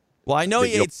something. Well, I know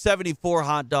he ate 74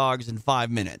 hot dogs in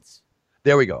 5 minutes.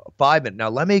 There we go, 5 minutes. Now,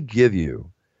 let me give you,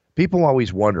 people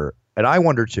always wonder, and I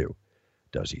wonder too,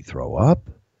 does he throw up?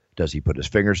 Does he put his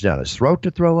fingers down his throat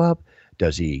to throw up?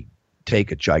 Does he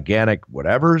take a gigantic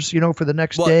whatever's, for the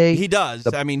next day? He does.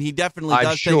 He definitely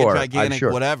does take a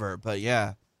gigantic whatever, but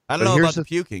yeah. I don't know about the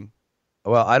puking.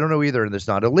 Well, I don't know either, and it's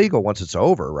not illegal once it's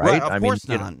over, right? Of course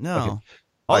not. No. Okay.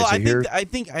 Although I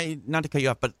think, not to cut you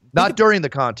off, but not during the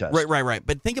contest. Right.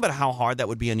 But think about how hard that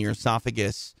would be on your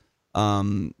esophagus.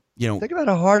 Think about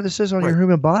how hard this is on your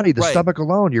human body. The stomach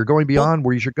alone, you're going beyond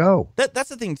where you should go. That's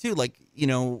the thing too. Like,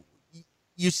 you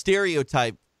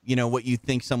stereotype, what you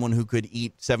think someone who could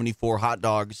eat 74 hot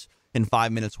dogs in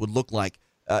 5 minutes would look like.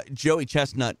 Joey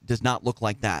Chestnut does not look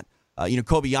like that.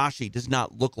 Kobayashi does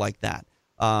not look like that.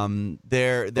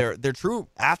 They're true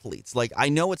athletes. Like, I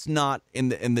know it's not in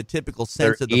the typical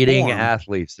sense of the eating form.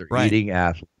 athletes. They're eating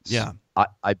athletes. Yeah.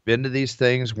 I've been to these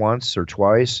things once or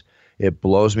twice. It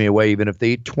blows me away, even if they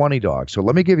eat 20 dogs. So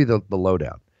let me give you the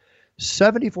lowdown.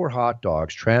 74 hot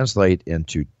dogs translate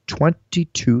into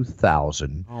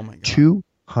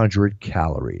 22,200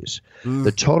 calories. Oof.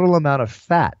 The total amount of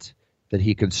fat that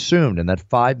he consumed in that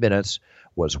 5 minutes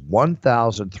was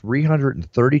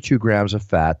 1,332 grams of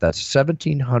fat. That's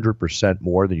 1,700%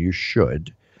 more than you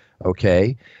should.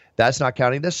 Okay. That's not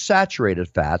counting the saturated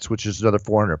fats, which is another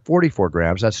 444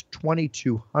 grams. That's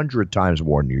 2,200 times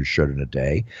more than you should in a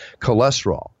day.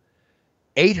 Cholesterol,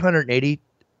 88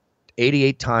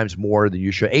 times more than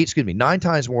you should. 9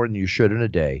 times more than you should in a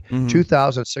day. Mm-hmm.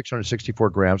 2,664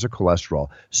 grams of cholesterol.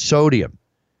 Sodium,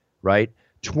 right?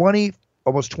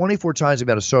 Almost 24 times the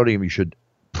amount of sodium you should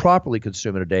properly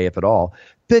consume in a day, if at all.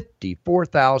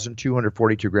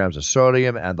 54,242 grams of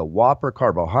sodium, and the Whopper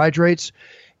carbohydrates,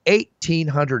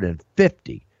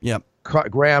 1,850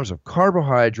 grams of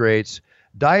carbohydrates.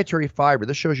 Dietary fiber.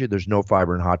 This shows you there's no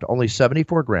fiber in hot dog. Only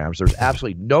 74 grams. There's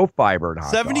absolutely no fiber in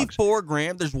hot 74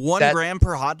 grams? There's 1 gram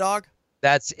per hot dog?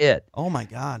 That's it. Oh, my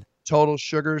God. Total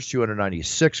sugars,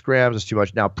 296 grams. That's too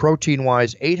much. Now,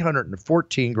 protein-wise,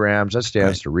 814 grams. That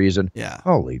stands to reason. Yeah.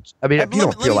 Holy. I mean, if you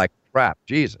don't feel like crap,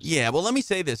 Jesus. Yeah, well, let me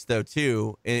say this, though,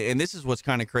 too, and this is what's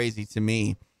kind of crazy to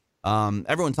me.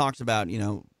 Everyone talks about,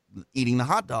 eating the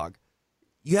hot dog.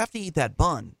 you have to eat that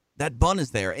bun. That bun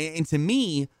is there. And to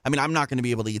me, I mean, I'm not going to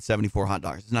be able to eat 74 hot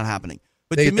dogs. It's not happening.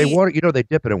 But they to me, water, they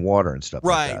dip it in water and stuff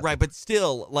like that. Right. But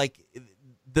still, like,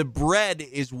 the bread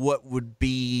is what would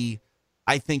be,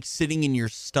 I think, sitting in your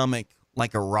stomach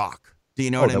like a rock. Do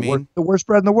you know what I mean? The worst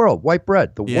bread in the world. White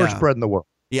bread. The worst bread in the world.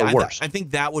 Yeah, the worst. I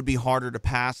think that would be harder to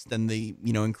pass than the,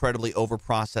 incredibly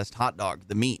overprocessed hot dog,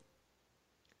 the meat.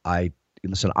 I'm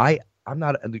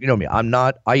not, me,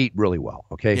 I eat really well,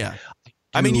 okay? Yeah.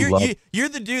 I mean, you're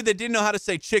the dude that didn't know how to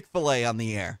say Chick-fil-A on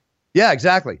the air. Yeah,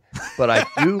 exactly. But I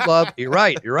do love, you're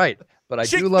right. But I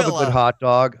do love a good hot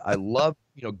dog. I love,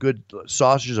 good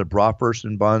sausages and bratwurst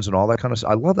and buns and all that kind of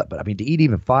stuff. I love that. But I mean, to eat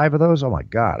even 5 of those, oh my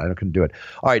God, I couldn't do it.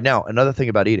 All right, now, another thing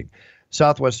about eating.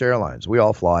 Southwest Airlines, we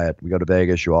all fly it. We go to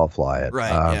Vegas, you all fly it.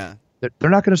 Right, yeah. They're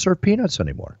not going to serve peanuts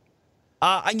anymore.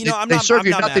 They serve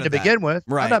you nothing to begin with.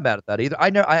 Right. I'm not mad at that either. I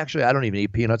don't even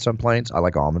eat peanuts on planes. I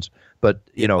like almonds, but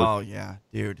Oh yeah,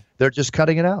 dude. They're just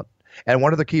cutting it out. And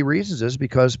one of the key reasons is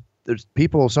because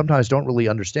people sometimes don't really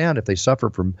understand if they suffer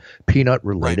from peanut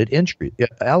related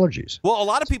allergies. Well, a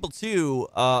lot of people too,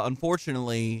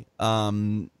 unfortunately,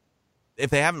 if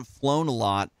they haven't flown a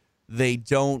lot, they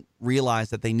don't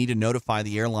realize that they need to notify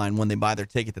the airline when they buy their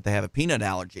ticket that they have a peanut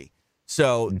allergy.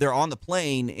 So they're on the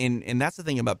plane, and that's the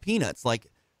thing about peanuts. Like,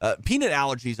 peanut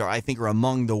allergies are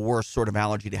among the worst sort of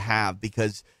allergy to have,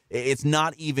 because it's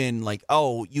not even like,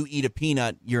 oh, you eat a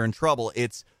peanut, you're in trouble.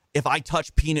 It's if I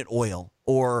touch peanut oil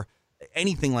or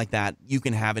anything like that, you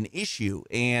can have an issue.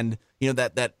 And,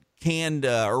 that canned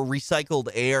or recycled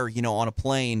air, on a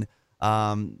plane,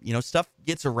 stuff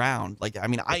gets around. Like, I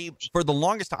mean, for the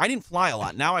longest time, I didn't fly a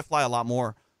lot. Now I fly a lot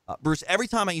more. Bruce, every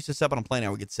time I used to step on a plane, I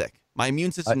would get sick. My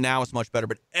immune system now is much better,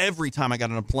 but every time I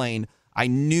got on a plane, I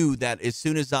knew that as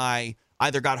soon as I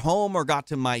either got home or got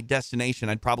to my destination,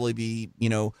 I'd probably be,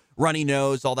 runny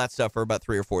nose, all that stuff for about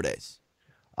 3 or 4 days.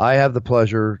 I have the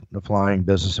pleasure of flying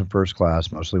business and first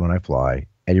class, mostly when I fly.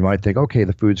 And you might think, okay,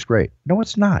 the food's great. No,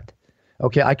 it's not.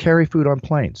 Okay, I carry food on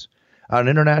planes. On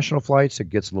international flights, it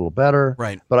gets a little better,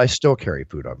 right? But I still carry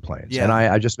food on planes. Yeah. And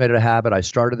I just made it a habit. I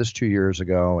started this 2 years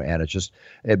ago, and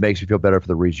it makes me feel better for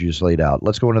the reasons you just laid out.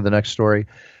 Let's go into the next story.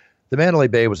 The Mandalay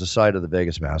Bay was the site of the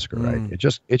Vegas massacre, right?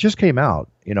 It just came out.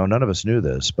 None of us knew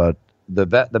this, but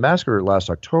the massacre last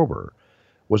October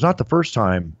was not the first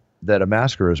time that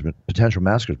potential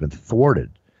massacre has been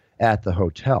thwarted at the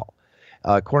hotel.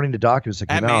 According to documents that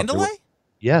came out. At Mandalay?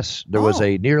 Yes, there was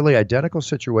a nearly identical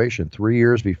situation 3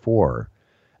 years before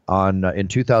in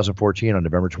 2014 on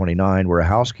November 29, where a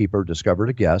housekeeper discovered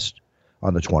a guest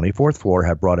on the 24th floor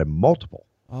had brought in multiple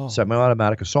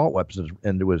semi-automatic assault weapons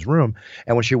into his room.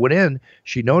 And when she went in,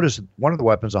 she noticed one of the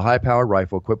weapons, a high-powered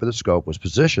rifle equipped with a scope, was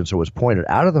positioned so it was pointed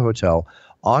out of the hotel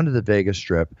onto the Vegas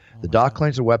Strip. The dock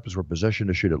claims the weapons were positioned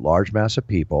to shoot at large mass of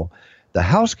people. The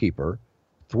housekeeper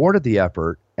thwarted the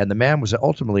effort, and the man was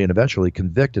ultimately and eventually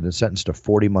convicted and sentenced to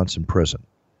 40 months in prison.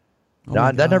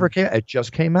 Now, that never came. It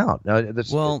just came out. Now,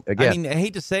 again, I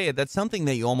hate to say it, that's something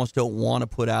that you almost don't want to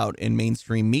put out in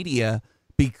mainstream media,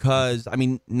 because,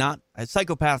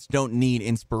 psychopaths don't need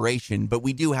inspiration, but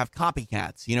we do have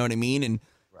copycats, you know what I mean? And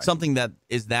something that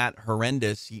is that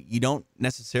horrendous, you don't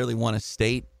necessarily want to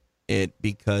state it,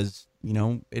 because,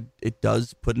 it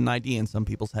does put an idea in some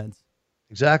people's heads.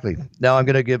 Exactly. Now I'm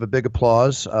going to give a big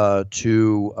applause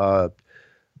to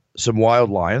some wild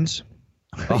lions.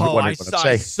 Oh, I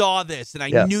saw this, and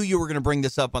I knew you were going to bring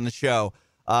this up on the show.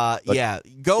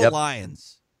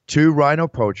 Lions. 2 rhino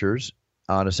poachers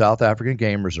on a South African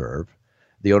game reserve.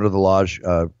 The owner of the lodge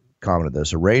commented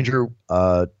this. A ranger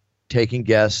taking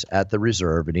guests at the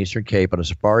reserve in Eastern Cape on a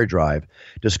safari drive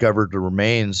discovered the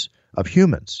remains of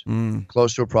humans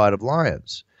close to a pride of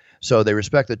lions. So they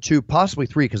respect the 2, possibly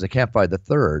 3, because they can't find the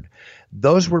 3rd.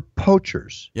 Those were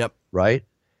poachers. Yep. Right?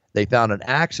 They found an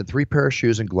axe and 3 pair of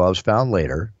shoes and gloves found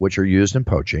later, which are used in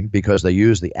poaching because they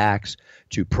used the axe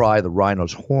to pry the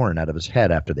rhino's horn out of his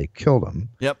head after they killed him.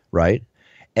 Yep. Right?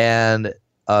 And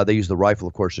they used the rifle,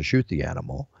 of course, to shoot the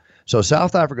animal. So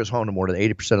South Africa is home to more than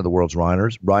 80% of the world's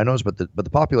rhinos, but the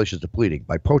population is depleting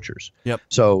by poachers. Yep.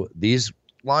 So these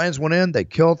lions went in, they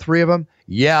killed 3 of them.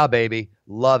 Yeah, baby.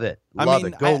 Love it. Love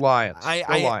it. Go Lions.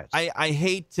 Lions. I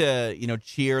hate to,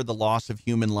 cheer the loss of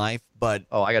human life, but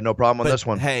I got no problem on this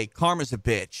one. Hey, karma's a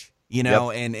bitch,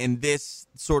 and this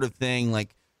sort of thing,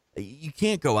 like, you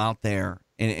can't go out there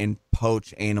and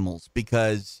poach animals,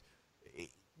 because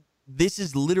this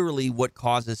is literally what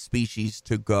causes species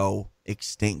to go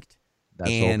extinct. That's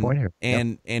the whole point here.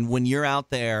 And when you're out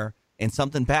there and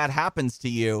something bad happens to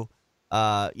you,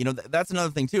 that's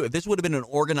another thing too. If this would have been an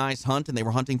organized hunt and they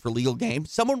were hunting for legal game,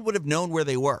 someone would have known where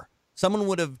they were. Someone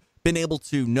would have been able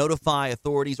to notify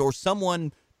authorities, or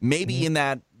someone maybe in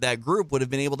that group would have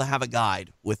been able to have a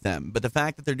guide with them. But the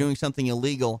fact that they're doing something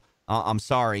illegal, I'm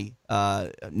sorry,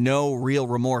 no real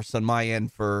remorse on my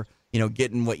end for,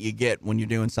 getting what you get when you're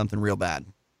doing something real bad.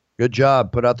 Good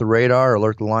job. Put out the radar,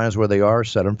 alert the lions where they are,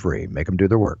 set them free, make them do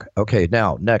their work. Okay,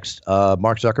 now, next,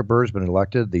 Mark Zuckerberg has been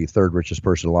elected the third richest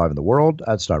person alive in the world.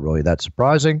 That's not really that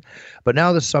surprising. But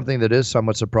now this is something that is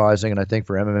somewhat surprising, and I think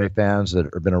for MMA fans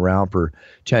that have been around for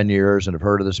 10 years and have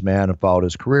heard of this man and followed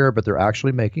his career, but they're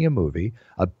actually making a movie,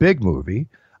 a big movie,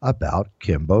 about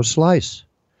Kimbo Slice.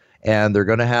 And they're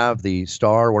going to have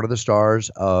one of the stars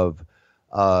of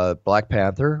Black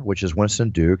Panther, which is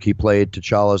Winston Duke. He played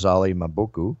T'Challa's Ali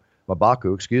M'Baku,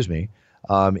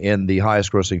 in the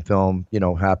highest grossing film,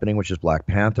 happening, which is Black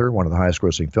Panther, one of the highest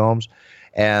grossing films.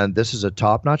 And this is a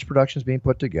top-notch production being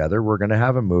put together. We're going to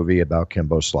have a movie about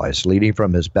Kimbo Slice, leading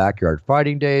from his backyard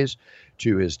fighting days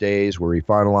to his days where he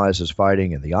finalized his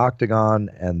fighting in the octagon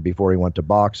and before he went to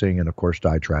boxing and, of course,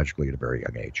 died tragically at a very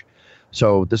young age.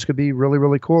 So this could be really,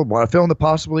 really cool. Want a film that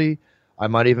possibly I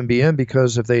might even be in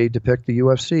because if they depict the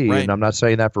UFC, right. And I'm not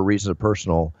saying that for reasons of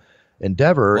personal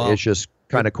endeavor, it's just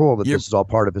kind of cool that this is all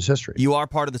part of his history. You are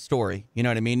part of the story. You know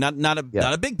what I mean? Not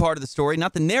a big part of the story,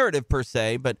 not the narrative per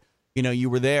se, but you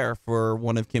were there for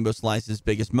one of Kimbo Slice's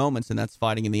biggest moments, and that's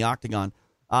fighting in the octagon.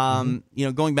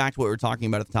 Going back to what we were talking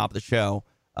about at the top of the show,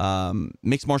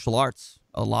 mixed martial arts,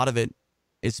 a lot of it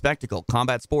is spectacle.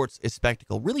 Combat sports is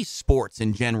spectacle. Really, sports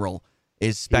in general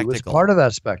is spectacle. He was part of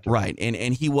that spectacle. Right,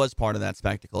 and he was part of that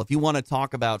spectacle. If you want to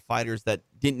talk about fighters that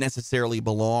didn't necessarily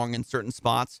belong in certain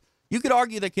spots, you could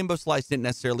argue that Kimbo Slice didn't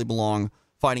necessarily belong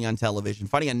fighting on television,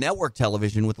 fighting on network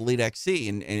television with Elite XC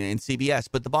and CBS.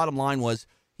 But the bottom line was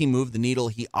he moved the needle.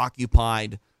 He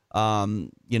occupied, a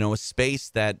space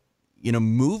that,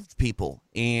 moved people.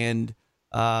 And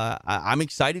I'm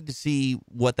excited to see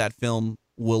what that film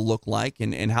will look like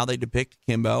and how they depict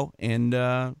Kimbo and,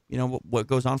 what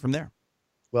goes on from there.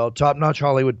 Well, top-notch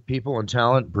Hollywood people and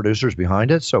talent, producers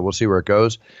behind it, so we'll see where it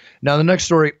goes. Now, the next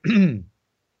story,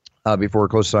 before we're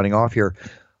close to signing off here,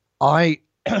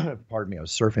 pardon me, I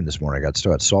was surfing this morning. I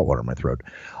still had salt water in my throat.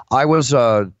 I was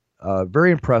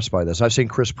very impressed by this. I've seen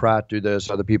Chris Pratt do this.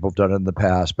 Other people have done it in the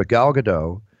past. But Gal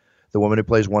Gadot, the woman who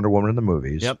plays Wonder Woman in the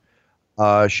movies,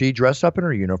 she dressed up in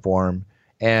her uniform,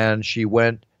 and she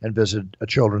went and visited a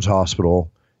children's hospital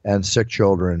and sick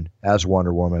children as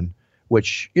Wonder Woman,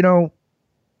 which,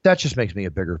 that just makes me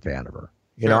a bigger fan of her.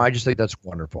 I just think that's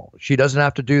wonderful. She doesn't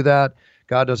have to do that.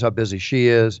 God knows how busy she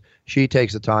is. She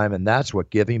takes the time, and that's what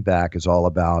giving back is all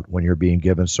about when you're being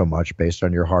given so much based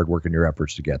on your hard work and your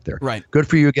efforts to get there. Right. Good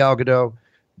for you, Gal Gadot.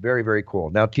 Very, very cool.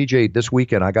 Now, TJ, this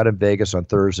weekend, I got in Vegas on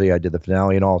Thursday. I did the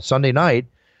finale and all. Sunday night,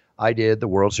 I did the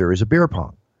World Series of Beer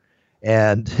Pong.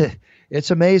 And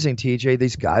it's amazing, TJ.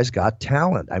 These guys got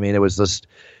talent. I mean, it was just,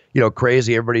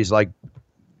 crazy. Everybody's like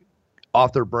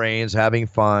off their brains, having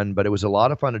fun, but it was a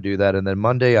lot of fun to do that. And then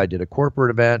Monday I did a corporate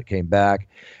event, came back,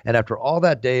 and after all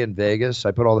that day in Vegas,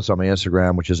 I put all this on my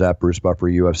Instagram, which is at Bruce Buffer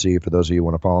UFC, for those of you who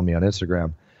want to follow me on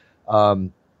Instagram.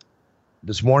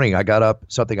 This morning I got up,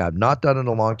 something I've not done in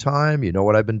a long time. You know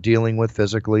what I've been dealing with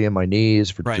physically in my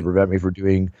knees to prevent me from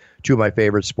doing two of my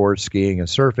favorite sports, skiing and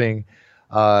surfing.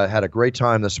 Had a great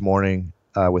time this morning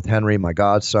with Henry, my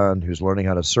godson, who's learning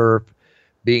how to surf,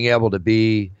 being able to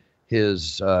be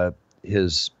his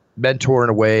mentor in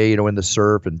a way, in the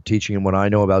surf, and teaching him what I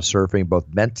know about surfing, both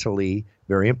mentally,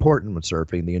 very important when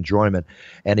surfing, the enjoyment,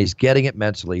 and he's getting it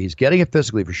mentally. He's getting it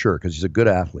physically for sure because he's a good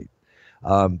athlete.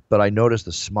 But I noticed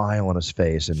the smile on his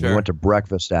face, and we went to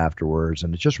breakfast afterwards,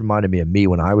 and it just reminded me of me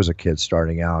when I was a kid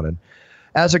starting out. And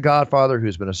as a godfather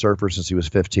who's been a surfer since he was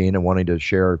 15 and wanting to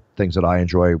share things that I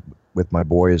enjoy with my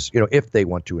boys, if they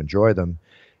want to enjoy them,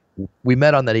 we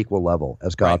met on that equal level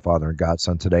as godfather and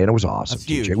godson today, and it was awesome. That's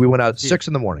huge. We went out 6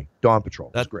 a.m, dawn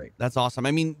patrol. That's great. That's awesome.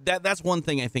 I mean, that's one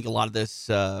thing I think a lot of this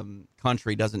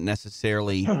country doesn't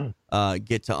necessarily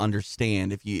get to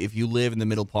understand. If you live in the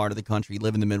middle part of the country,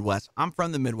 live in the Midwest. I'm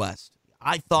from the Midwest.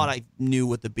 I thought I knew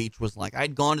what the beach was like.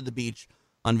 I'd gone to the beach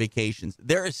on vacations.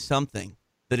 There is something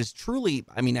that is truly,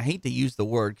 I hate to use the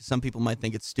word because some people might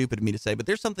think it's stupid of me to say, but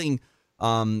there's something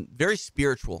very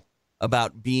spiritual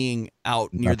about being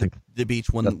out near the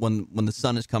beach when the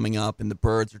sun is coming up and the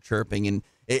birds are chirping and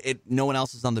no one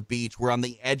else is on the beach. We're on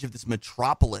the edge of this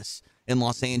metropolis in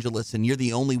Los Angeles, and you're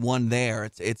the only one there.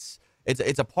 It's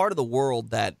a part of the world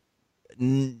that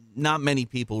not many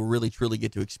people really truly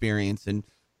get to experience, and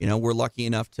we're lucky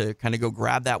enough to kind of go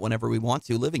grab that whenever we want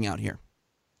to, living out here.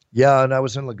 Yeah, and I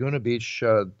was in Laguna Beach.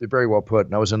 Very well put.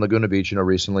 And I was in Laguna Beach,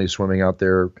 recently swimming out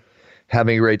there.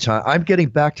 Having a great time. I'm getting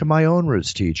back to my own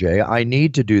roots, TJ. I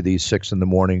need to do these 6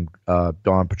 a.m.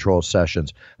 dawn patrol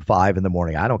sessions, 5 a.m.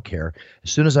 I don't care.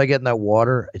 As soon as I get in that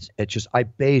water, it just, I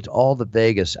bathe all the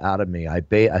Vegas out of me. I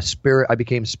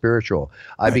became spiritual.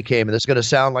 I became, and this is going to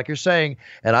sound like you're saying,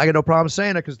 and I got no problem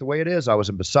saying it because the way it is, I was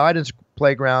in Poseidon's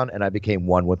playground and I became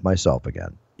one with myself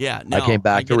again. Yeah, no, I came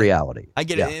back to reality. I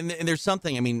get it. And there's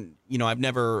something, I mean, I've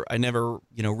never,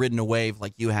 ridden a wave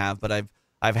like you have, but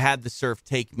I've had the surf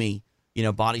take me,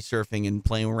 body surfing and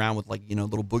playing around with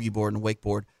little boogie board and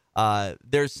wakeboard.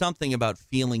 There's something about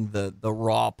feeling the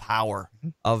raw power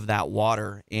of that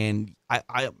water. And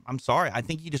I'm sorry, I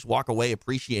think you just walk away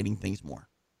appreciating things more.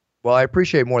 Well, I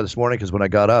appreciate more this morning because when I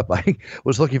got up, I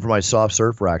was looking for my soft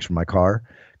surf racks for my car.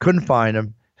 Couldn't find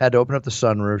them. Had to open up the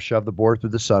sunroof, shove the board through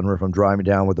the sunroof. I'm driving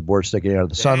down with the board sticking out of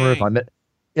the sunroof. I'm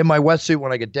in my wetsuit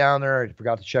when I get down there. I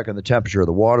forgot to check on the temperature of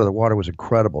the water. The water was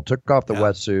incredible. Took off the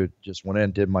wetsuit, just went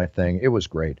in, did my thing. It was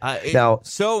great. Now,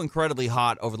 so incredibly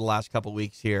hot over the last couple of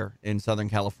weeks here in Southern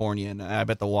California, and I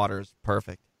bet the water is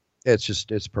perfect.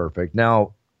 It's perfect.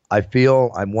 Now, I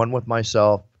feel I'm one with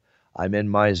myself. I'm in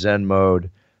my Zen mode.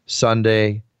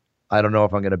 Sunday, I don't know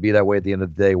if I'm going to be that way at the end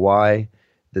of the day. Why?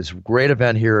 This great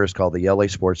event here is called the LA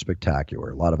Sports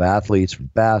Spectacular. A lot of athletes from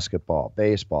basketball,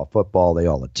 baseball, football, they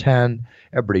all attend.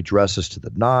 Everybody dresses to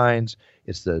the nines.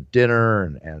 It's the dinner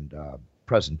and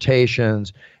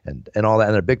presentations and all that,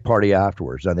 and a big party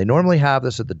afterwards. And they normally have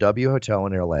this at the W Hotel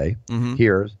in LA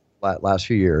here last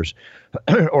few years,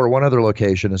 or one other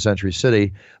location in Century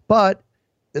City. But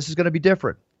this is going to be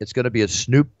different. It's going to be at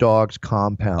Snoop Dogg's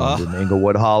compound in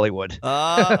Inglewood, Hollywood.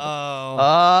 Uh-oh.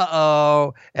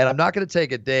 And I'm not going to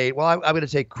take a date. Well, I'm going to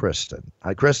take Kristen.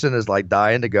 Kristen is like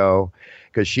dying to go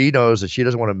because she knows that she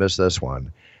doesn't want to miss this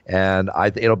one. And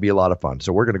it'll be a lot of fun.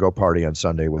 So we're going to go party on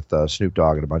Sunday with Snoop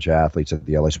Dogg and a bunch of athletes at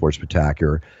the LA Sports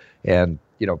Spectacular. And,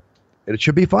 it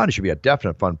should be fun. It should be a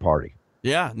definite fun party.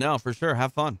 Yeah, no, for sure.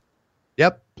 Have fun.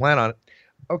 Yep, plan on it.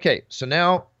 Okay, so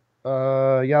now...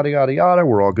 yada, yada, yada.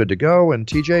 We're all good to go. And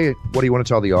TJ, what do you want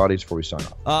to tell the audience before we sign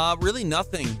off? Really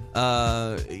nothing.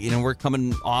 We're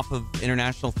coming off of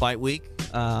International Fight Week.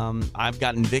 I've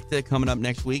got Invicta coming up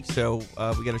next week, so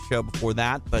we got a show before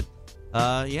that. But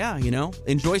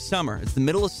enjoy summer. It's the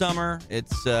middle of summer.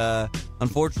 It's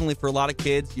unfortunately for a lot of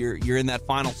kids, you're in that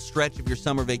final stretch of your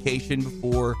summer vacation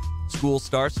before school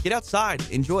starts. Get outside,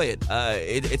 enjoy it.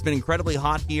 It's been incredibly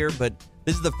hot here, but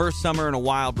this is the first summer in a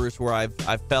while, Bruce, where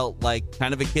I've felt like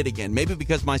kind of a kid again. Maybe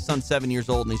because my son's 7 years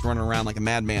old and he's running around like a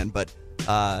madman. But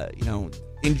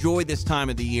enjoy this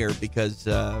time of the year because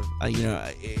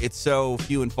it's so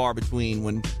few and far between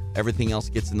when everything else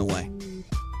gets in the way.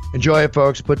 Enjoy it,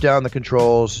 folks. Put down the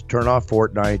controls. Turn off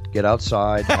Fortnite. Get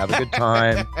outside. Have a good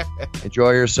time.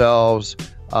 Enjoy yourselves.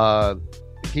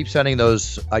 Keep sending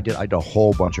those. I did a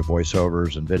whole bunch of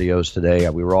voiceovers and videos today.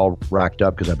 We were all racked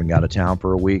up because I've been out of town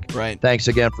for a week. Right. Thanks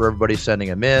again for everybody sending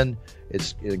them in.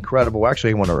 It's incredible.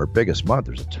 Actually, one of our biggest months.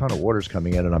 There's a ton of orders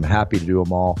coming in, and I'm happy to do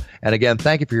them all. And again,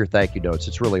 thank you for your thank you notes.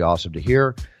 It's really awesome to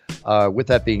hear. With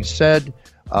that being said,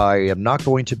 I am not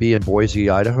going to be in Boise,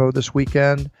 Idaho this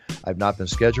weekend. I've not been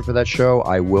scheduled for that show.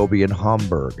 I will be in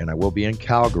Hamburg, and I will be in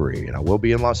Calgary, and I will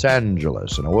be in Los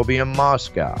Angeles, and I will be in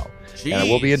Moscow. Jeez. And I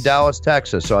will be in Dallas,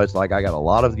 Texas. So it's like I got a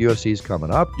lot of UFCs coming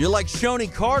up. You're like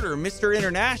Shoney Carter, Mr.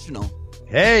 International.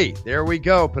 Hey, there we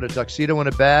go. Put a tuxedo in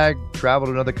a bag, travel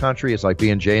to another country. It's like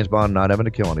being James Bond, not having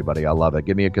to kill anybody. I love it.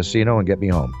 Give me a casino and get me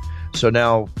home. So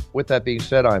now, with that being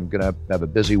said, I'm going to have a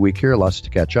busy week here, lots to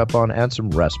catch up on, and some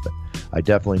respite. I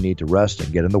definitely need to rest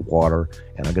and get in the water,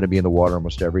 and I'm going to be in the water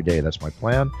almost every day. That's my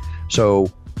plan.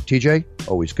 So, TJ,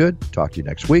 always good. Talk to you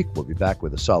next week. We'll be back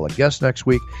with a solid guest next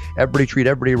week. Everybody treat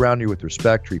everybody around you with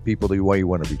respect. Treat people the way you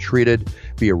want to be treated.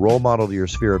 Be a role model to your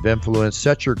sphere of influence.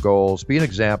 Set your goals. Be an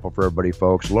example for everybody,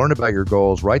 folks. Learn about your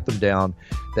goals. Write them down.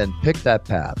 Then pick that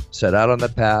path. Set out on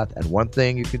that path. And one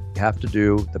thing you have to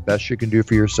do, the best you can do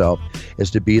for yourself, is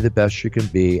to be the best you can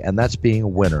be. And that's being a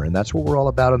winner. And that's what we're all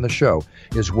about on the show,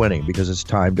 is winning, because it's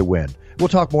time to win. We'll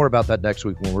talk more about that next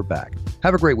week when we're back.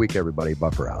 Have a great week, everybody.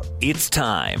 Buffer out. It's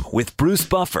Time with Bruce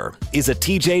Buffer is a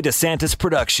TJ DeSantis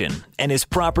production and is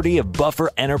property of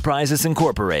Buffer Enterprises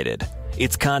Incorporated.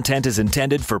 Its content is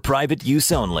intended for private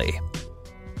use only.